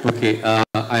 Okay,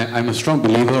 I'm a strong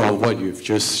believer of what you've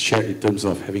just shared in terms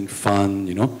of having fun,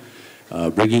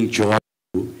 bringing joy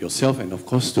to yourself and, of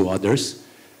course, to others.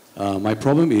 My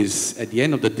problem is, at the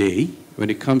end of the day, when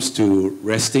it comes to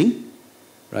resting,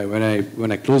 right,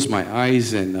 when I close my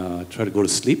eyes and try to go to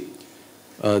sleep,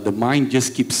 the mind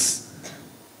just keeps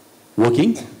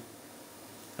working,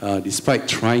 despite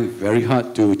trying very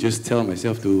hard to just tell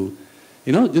myself to,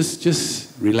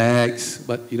 just relax,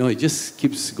 but, it just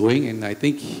keeps going, and I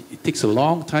think it takes a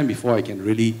long time before I can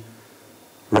really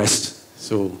rest.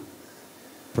 So,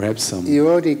 perhaps You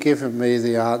already given me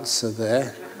the answer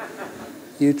there.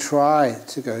 You try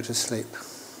to go to sleep.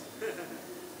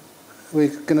 We're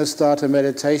going to start a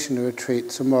meditation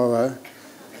retreat tomorrow.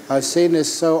 I've seen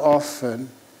this so often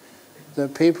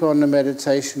that people on the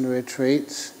meditation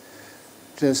retreats,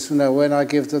 just, when I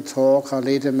give the talk, I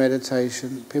lead a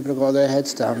meditation, people have got their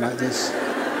heads down like this.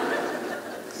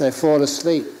 They fall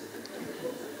asleep.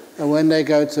 And when they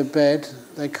go to bed,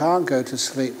 they can't go to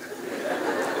sleep.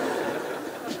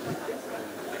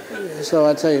 So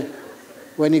I tell you,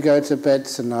 when you go to bed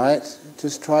tonight,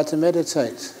 just try to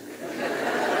meditate.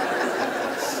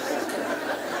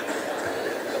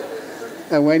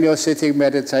 And when you're sitting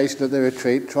meditation at the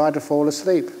retreat, try to fall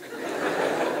asleep.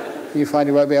 You find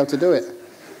you won't be able to do it.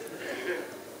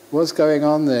 what's going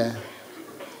on there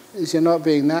is you're not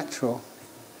being natural.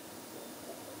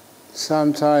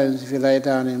 Sometimes if you lay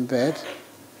down in bed,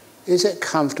 is it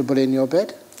comfortable in your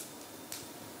bed?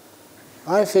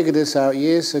 I figured this out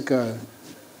years ago.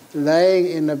 Laying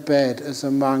in a bed as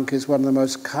a monk is one of the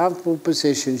most comfortable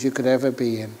positions you could ever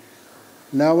be in.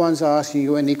 No one's asking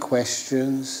you any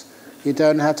questions. You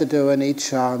don't have to do any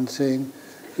chanting.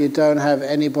 You don't have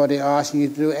anybody asking you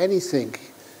to do anything.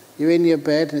 You're in your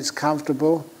bed and it's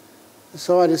comfortable.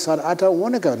 So I decided I don't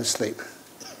want to go to sleep.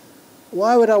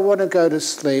 Why would I want to go to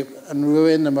sleep and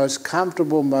ruin the most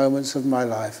comfortable moments of my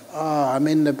life? I'm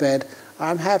in the bed.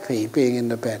 I'm happy being in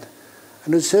the bed.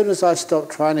 And as soon as I stop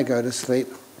trying to go to sleep,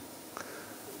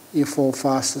 you fall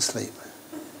fast asleep.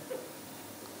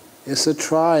 It's the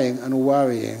trying and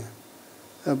worrying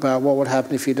about what would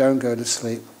happen if you don't go to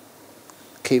sleep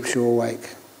keeps you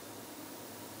awake.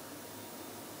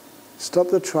 Stop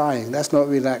the trying. That's not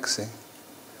relaxing.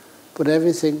 Put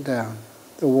everything down.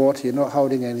 The water, you're not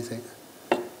holding anything.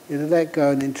 You let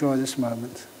go and enjoy this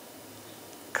moment.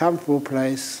 Comfortable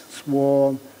place, it's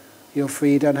warm, you're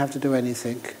free, you don't have to do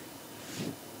anything.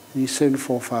 And you soon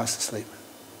fall fast asleep.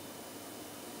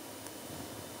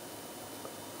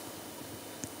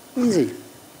 Easy.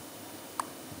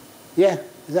 Yeah,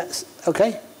 that's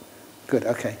okay? Good,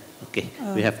 okay. Okay,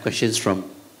 we have questions from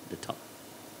the top.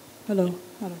 Hello.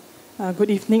 Good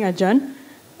evening, Ajahn.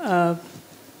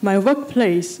 My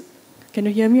workplace, can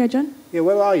you hear me, Ajahn? Yeah,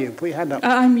 where are you? Put your hand up.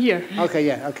 I'm here. Okay,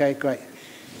 yeah, okay, great.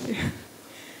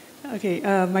 Okay,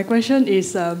 my question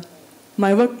is,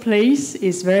 my workplace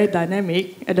is very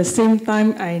dynamic. At the same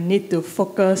time, I need to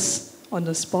focus on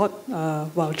the spot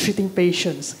while treating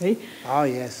patients, okay? Oh,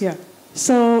 yes. Yeah.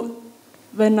 So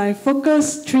when I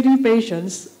focus treating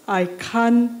patients, I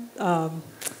can't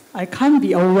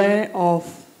be aware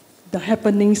of the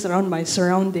happenings around my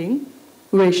surrounding,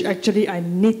 which actually I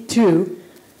need to.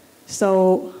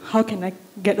 So how can I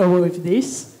get over with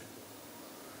this?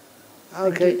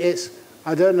 Okay,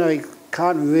 I don't know, you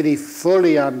can't really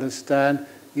fully understand.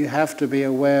 You have to be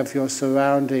aware of your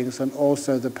surroundings and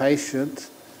also the patient.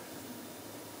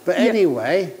 But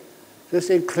anyway, just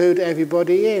include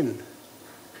everybody in.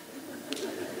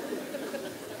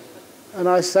 And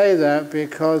I say that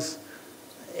because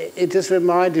it just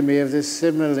reminded me of this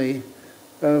simile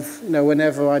of,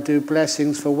 whenever I do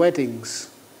blessings for weddings.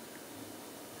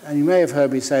 And you may have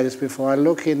heard me say this before. I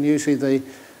look in usually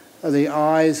the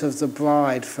eyes of the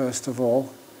bride, first of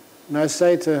all, and I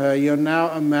say to her, you're now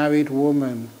a married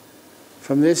woman.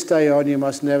 From this day on, you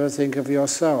must never think of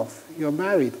yourself. You're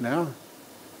married now.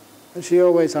 And she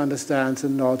always understands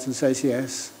and nods and says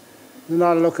yes. And then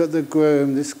I look at the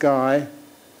groom, this guy,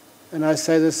 and I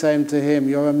say the same to him.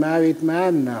 You're a married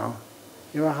man now.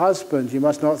 You're a husband. You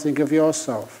must not think of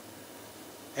yourself.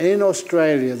 And in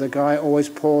Australia, the guy always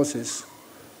pauses.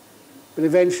 But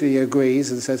eventually he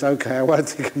agrees and says, okay, I won't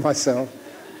think of myself.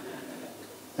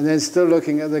 And then still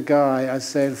looking at the guy, I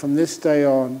say, from this day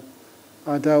on,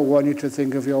 I don't want you to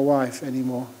think of your wife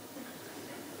anymore.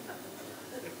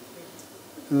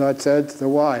 And I turn to the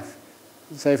wife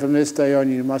and say, from this day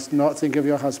on, you must not think of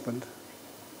your husband.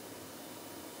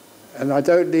 And I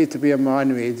don't need to be a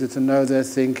mind reader to know they're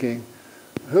thinking,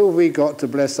 who have we got to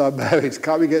bless our marriage?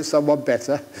 Can't we get someone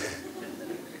better?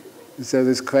 Instead of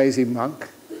this crazy monk.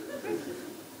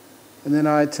 And then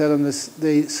I tell them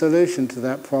the solution to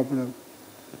that problem.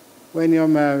 When you're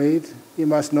married, you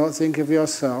must not think of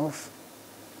yourself,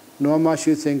 nor must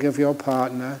you think of your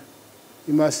partner.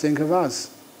 You must think of us.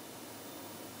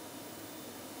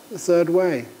 The third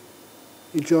way,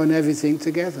 you join everything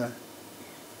together.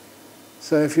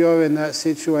 So if you're in that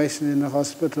situation in the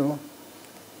hospital,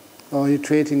 or you're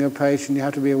treating a patient, you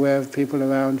have to be aware of people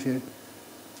around you.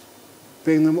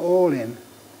 Bring them all in.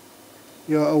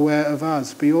 You're aware of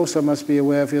us, but you also must be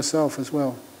aware of yourself as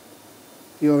well.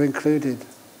 You're included.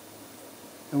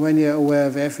 And when you're aware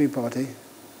of everybody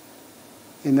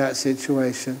in that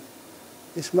situation,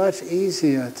 it's much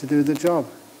easier to do the job.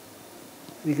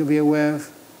 You can be aware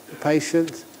of the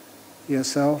patient,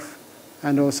 yourself,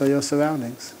 and also your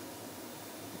surroundings.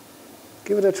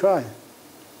 Give it a try.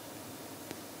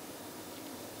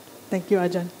 Thank you,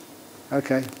 Ajahn.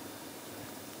 Okay.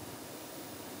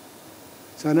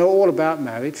 So I know all about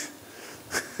marriage.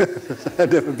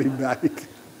 I've never been married.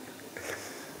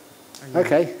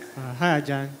 Okay. Hi,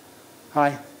 Ajahn.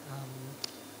 Hi.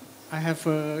 I have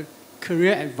a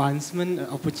career advancement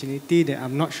opportunity that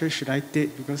I'm not sure should I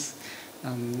take because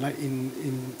like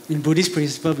in Buddhist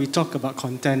principle, we talk about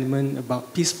contentment,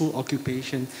 about peaceful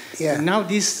occupation. Yeah. And now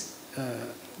this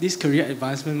career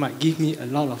advancement might give me a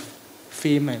lot of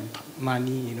fame and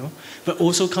money, but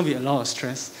also come with a lot of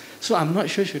stress. So I'm not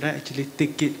sure should I actually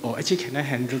take it, or actually can I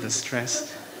handle the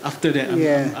stress after that?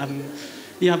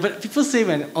 But people say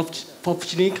when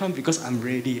opportunity comes because I'm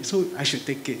ready, so I should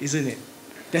take it, isn't it?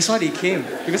 That's why it came,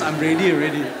 because I'm ready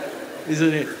already,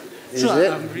 isn't it?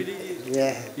 I'm really...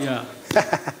 Yeah.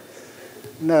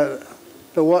 No,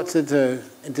 but what to do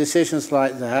in decisions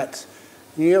like that?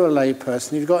 You're a lay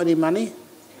person. You've got any money?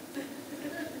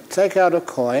 Take out a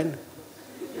coin,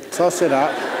 toss it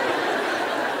up.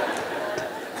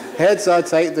 Heads, I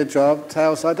take the job.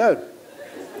 Tails, I don't.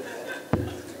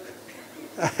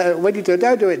 When you do,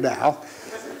 don't do it now.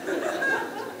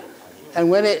 And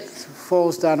when it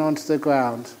falls down onto the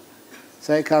ground,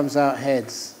 say it comes out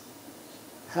heads,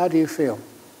 how do you feel?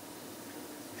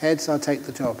 Heads, I'll take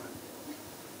the job.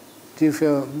 Do you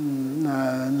feel,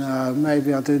 no,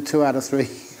 maybe I'll do 2 out of 3?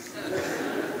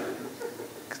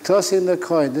 Tossing the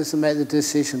coin doesn't make the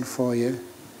decision for you.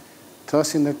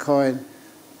 Tossing the coin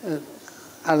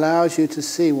allows you to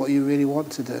see what you really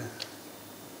want to do.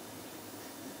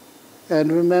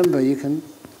 And remember, you can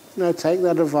take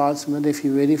that advancement if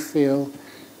you really feel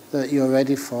that you're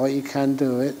ready for it, you can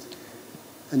do it.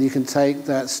 And you can take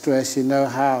that stress, you know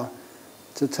how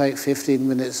to take 15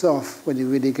 minutes off when you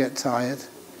really get tired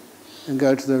and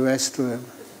go to the restroom.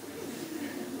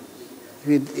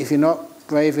 If you're not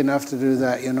brave enough to do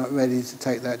that, you're not ready to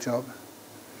take that job.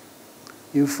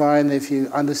 You find if you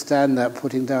understand that,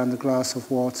 putting down the glass of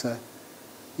water,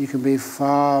 you can be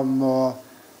far more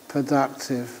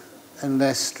productive and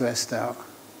less stressed out.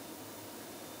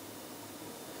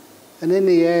 And in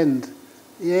the end,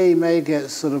 you may get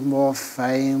sort of more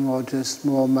fame or just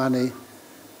more money,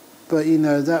 but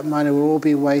that money will all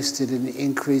be wasted in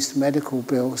increased medical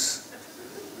bills,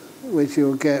 which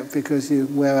you'll get because you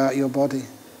wear out your body.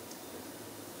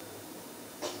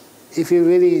 If you're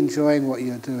really enjoying what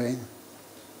you're doing,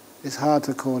 it's hard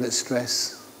to call it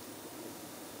stress.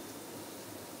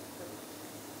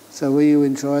 So will you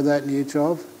enjoy that new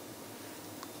job?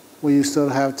 Will you still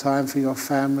have time for your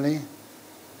family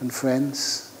and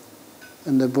friends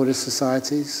and the Buddhist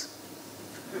societies?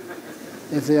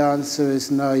 If the answer is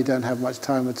no, you don't have much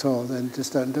time at all, then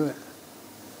just don't do it.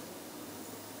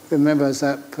 Remember, as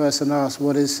that person asked,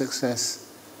 what is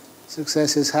success?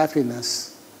 Success is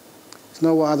happiness. It's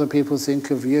not what other people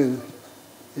think of you,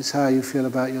 it's how you feel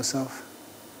about yourself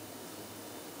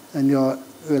and your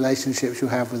relationships you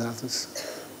have with others.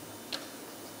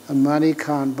 And money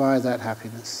can't buy that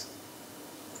happiness.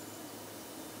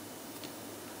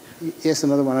 Yes,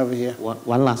 another one over here.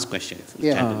 One last question.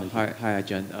 Yeah. Hi,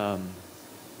 Ajahn.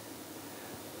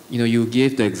 You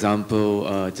gave the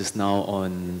example just now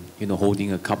on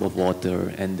holding a cup of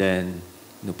water and then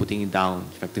putting it down,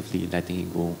 effectively letting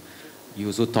it go. You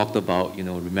also talked about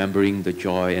remembering the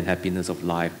joy and happiness of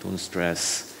life. Don't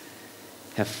stress.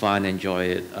 Have fun. Enjoy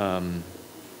it. I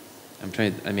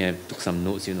took some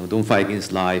notes. Don't fight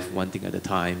against life. One thing at a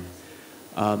time.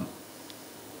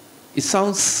 It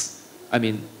sounds. I'm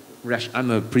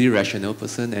a pretty rational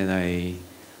person, and I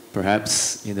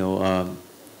perhaps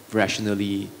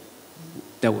rationally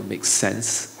that would make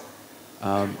sense.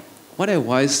 What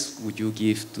advice would you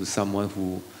give to someone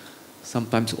who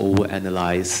sometimes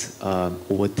overanalyze,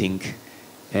 overthink,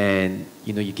 and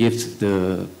you give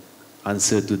the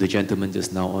answer to the gentleman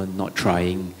just now on not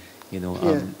trying.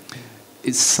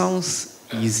 It sounds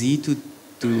easy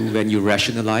to when you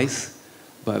rationalize,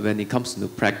 but when it comes to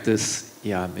practice,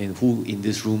 who in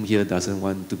this room here doesn't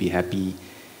want to be happy,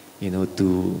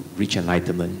 to reach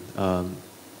enlightenment?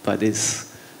 But it's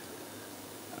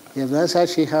that's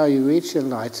actually how you reach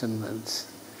enlightenment.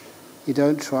 You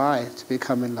don't try to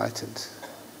become enlightened.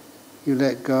 You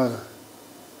let go.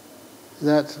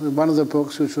 That one of the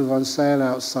books which was on sale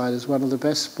outside is one of the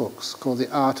best books, called The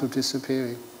Art of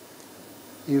Disappearing.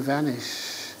 You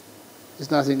vanish. There's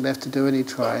nothing left to do any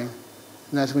trying.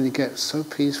 And that's when you get so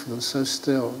peaceful and so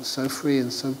still and so free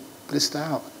and so blissed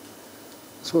out.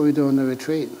 That's what we do on the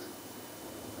retreat.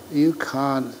 You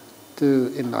can't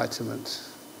do enlightenment.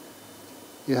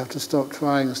 You have to stop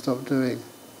trying and stop doing.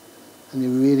 And you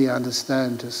really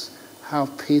understand just how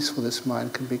peaceful this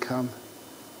mind can become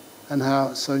and how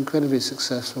it's so incredibly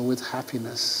successful with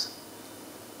happiness.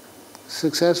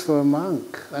 Success for a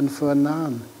monk and for a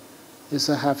nun is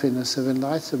the happiness of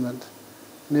enlightenment.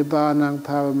 Nibbanang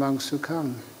paramang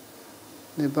sukhang.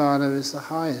 Nibbana is the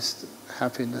highest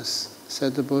happiness,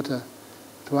 said the Buddha.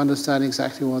 To understand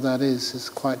exactly what that is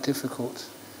quite difficult.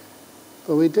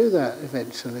 But we do that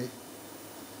eventually.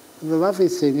 And the lovely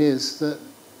thing is that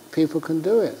people can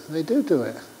do it. They do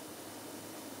it.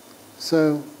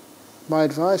 So my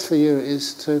advice for you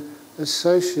is to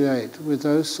associate with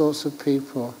those sorts of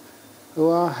people who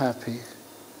are happy,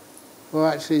 who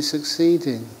are actually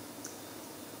succeeding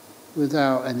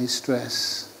without any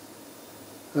stress,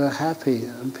 who are happy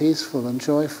and peaceful and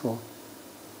joyful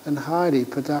and highly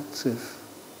productive.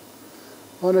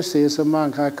 Honestly, as a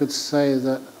monk, I could say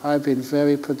that I've been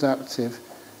very productive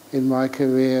in my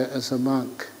career as a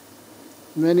monk.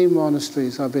 Many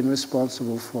monasteries I've been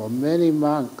responsible for, many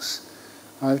monks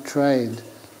I've trained,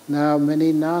 now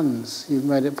many nuns. You've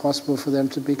made it possible for them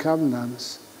to become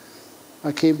nuns.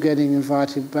 I keep getting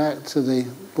invited back to the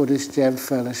Buddhist Gem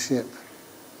Fellowship.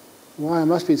 Why? I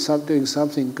must be doing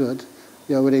something good.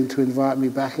 You're willing to invite me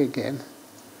back again.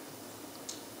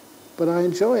 But I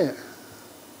enjoy it.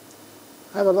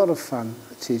 I have a lot of fun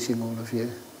teaching all of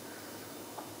you.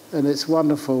 And it's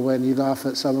wonderful when you laugh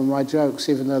at some of my jokes,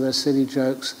 even though they're silly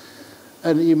jokes.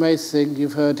 And you may think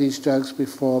you've heard these jokes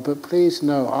before, but please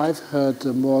know I've heard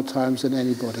them more times than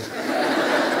anybody.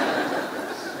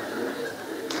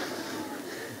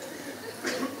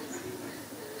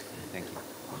 Thank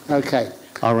you. Okay.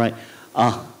 All right.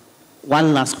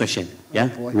 One last question. Yeah?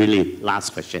 Oh, boy. Really,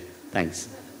 last question. Thanks.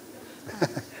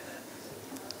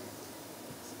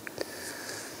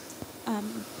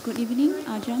 Good evening,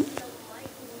 Ajahm.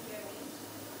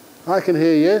 I can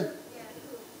hear you.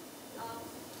 Now,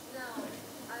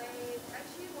 I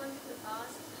actually wanted to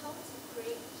ask how to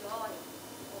create joy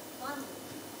or fun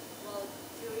while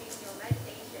during your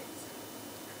meditations.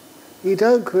 You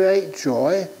don't create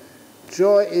joy.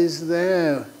 Joy is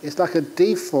there. It's like a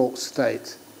default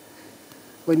state.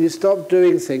 When you stop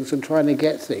doing things and trying to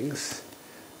get things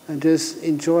and just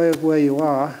enjoy where you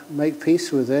are, make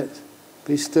peace with it,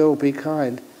 be still, be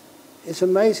kind, it's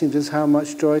amazing just how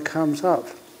much joy comes up.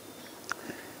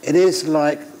 It is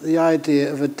like the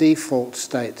idea of a default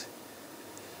state.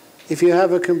 If you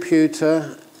have a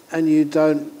computer and you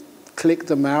don't click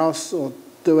the mouse or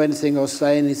do anything or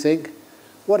say anything,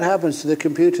 what happens to the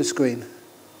computer screen?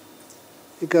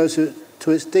 It goes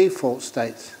to its default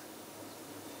state.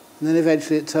 And then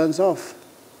eventually it turns off.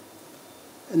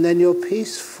 And then you're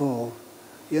peaceful.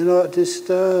 You're not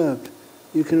disturbed.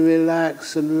 You can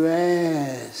relax and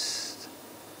rest.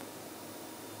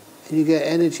 And you get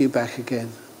energy back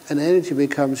again. And energy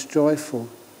becomes joyful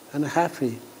and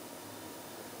happy.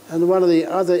 And one of the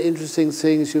other interesting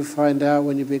things you find out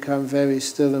when you become very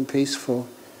still and peaceful,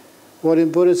 what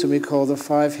in Buddhism we call the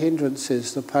 5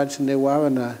 hindrances, the pancha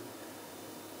nivarana,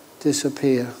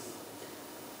 disappear.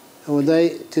 And when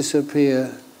they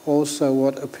disappear, also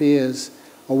what appears,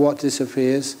 or what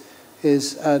disappears,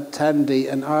 is tandi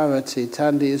and arati.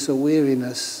 Tandi is a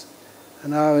weariness,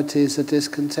 and arati is a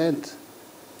discontent.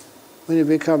 When you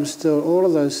become still, all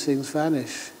of those things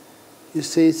vanish. You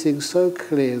see things so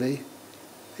clearly,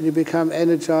 and you become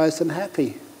energized and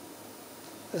happy.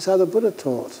 That's how the Buddha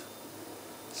taught.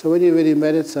 So when you really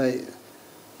meditate,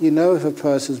 you know if a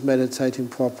person's meditating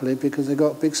properly because they've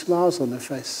got big smiles on their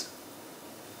face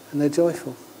and they're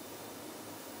joyful.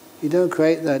 You don't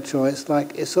create that joy. It's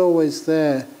like it's always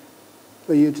there,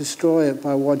 but you destroy it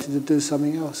by wanting to do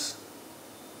something else.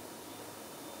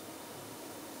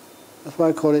 That's why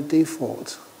I call it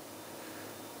default.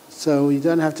 So you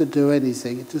don't have to do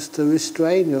anything, just to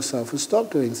restrain yourself and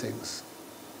stop doing things.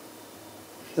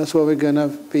 That's what we're going to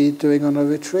be doing on a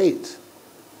retreat.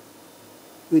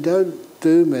 We don't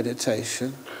do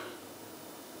meditation.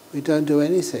 We don't do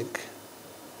anything.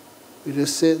 We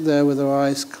just sit there with our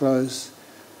eyes closed,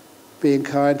 being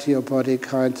kind to your body,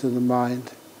 kind to the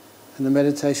mind, and the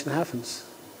meditation happens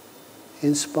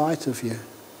in spite of you.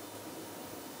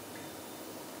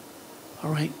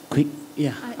 All right, quick.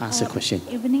 Yeah, ask a question.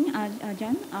 Evening,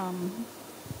 Ajahn.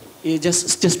 Yeah, just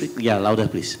speak. Yeah, louder,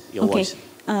 please. Your voice.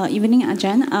 Evening,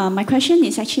 Ajahn. My question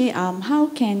is actually, how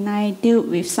can I deal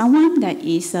with someone that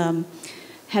is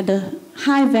had a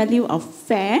high value of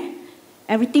fair?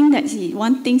 Everything that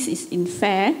one thinks is in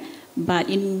fair, but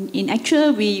in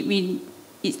actual,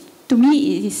 to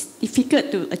me, it is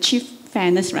difficult to achieve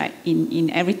fairness, right?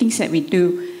 In everything that we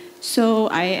do. So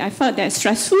I felt that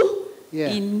stressful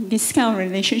in this kind of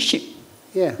relationship.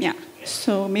 Yeah. Yeah.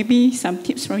 So maybe some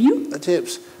tips from you.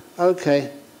 Tips.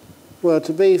 Okay. Well,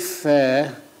 to be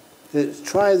fair,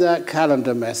 try that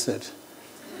calendar method.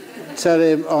 Tell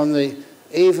him on the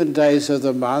even days of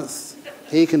the month,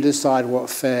 he can decide what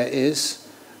fair is,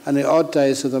 and the odd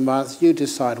days of the month, you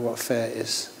decide what fair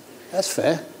is. That's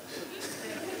fair.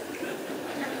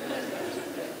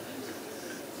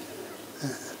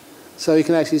 So you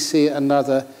can actually see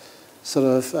another sort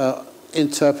of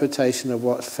interpretation of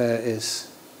what fair is.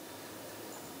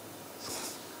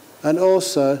 And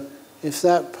also, if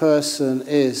that person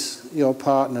is your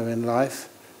partner in life,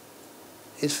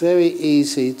 it's very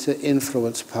easy to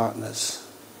influence partners.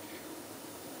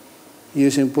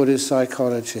 using Buddhist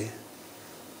psychology.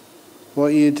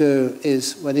 What you do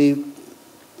is when he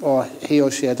or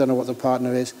she, I don't know what the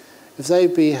partner is, if they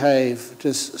behave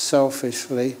just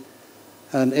selfishly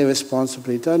and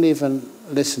irresponsibly, don't even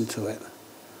listen to it.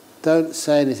 Don't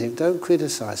say anything. Don't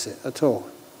criticize it at all.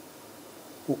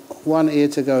 One ear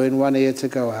to go in, one ear to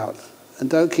go out. And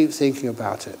don't keep thinking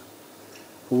about it.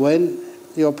 When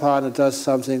your partner does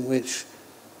something which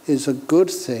is a good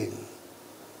thing,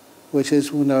 which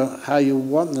is, you know, how you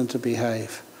want them to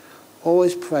behave,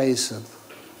 always praise them.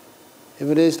 If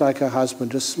it is like a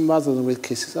husband, just smother them with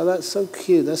kisses. Oh, that's so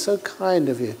cute. That's so kind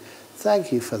of you.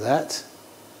 Thank you for that.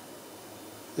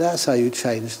 That's how you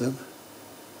change them.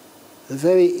 They're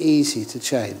very easy to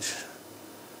change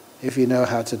if you know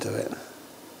how to do it.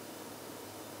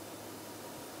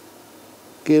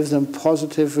 Give them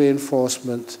positive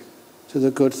reinforcement to the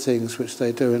good things which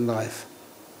they do in life.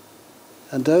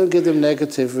 And don't give them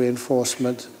negative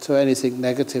reinforcement to anything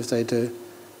negative they do.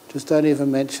 Just don't even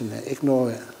mention it.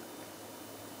 Ignore it.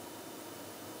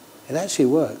 It actually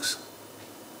works.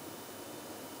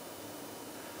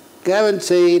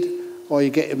 Guaranteed, or you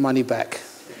get your money back.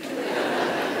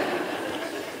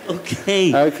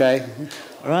 Okay. Okay.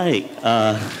 All right.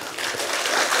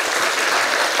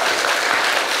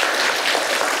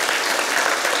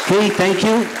 Okay, thank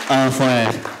you for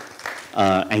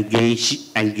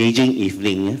engaging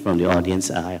evening from the audience.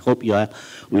 I hope we all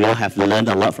have learned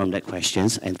a lot from that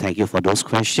questions, and thank you for those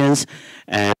questions.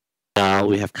 And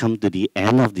we have come to the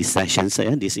end of the session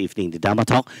this evening, the Dharma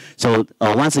talk. So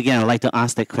once again, I'd like to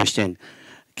ask that question: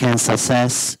 can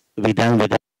success be done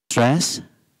without stress?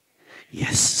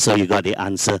 Yes, so you got the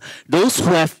answer. Those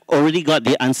who have already got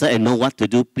the answer and know what to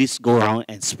do, please go around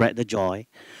and spread the joy.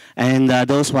 And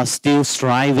those who are still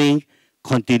striving,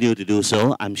 continue to do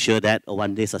so. I'm sure that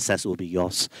one day success will be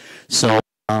yours. So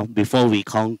before we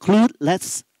conclude,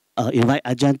 let's invite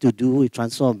Ajahm to do a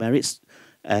transfer of merits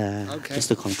just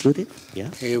to conclude it. Yeah.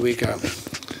 Here we go.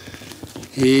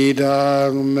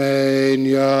 Idang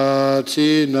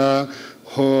menyatina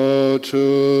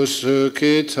hotu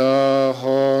sukita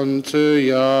hontu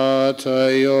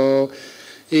yatayo.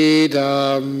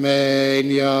 Idam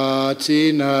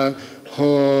menyatina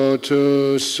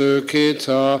hotu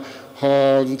sukita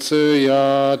hontu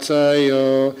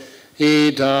yatayo.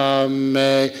 Idam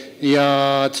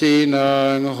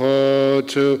menyatina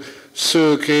hotu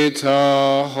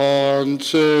sukita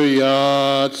hontu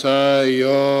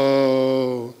yatayo.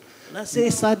 Let's say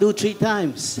sadhu 3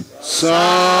 times.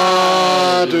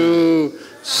 Sadhu,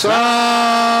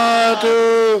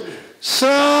 sadhu,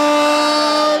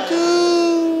 sadhu.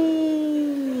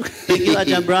 Thank you,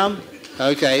 Ajahm Brahm.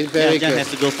 Okay, very Ajahm good. has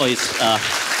to go for his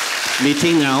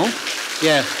meeting now.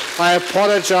 Yeah, I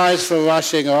apologize for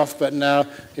rushing off, but now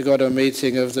you've got a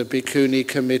meeting of the Bhikkhuni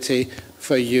Committee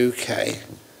for UK.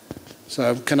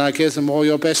 So can I give them all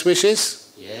your best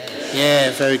wishes? Yes.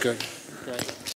 Yeah, very good.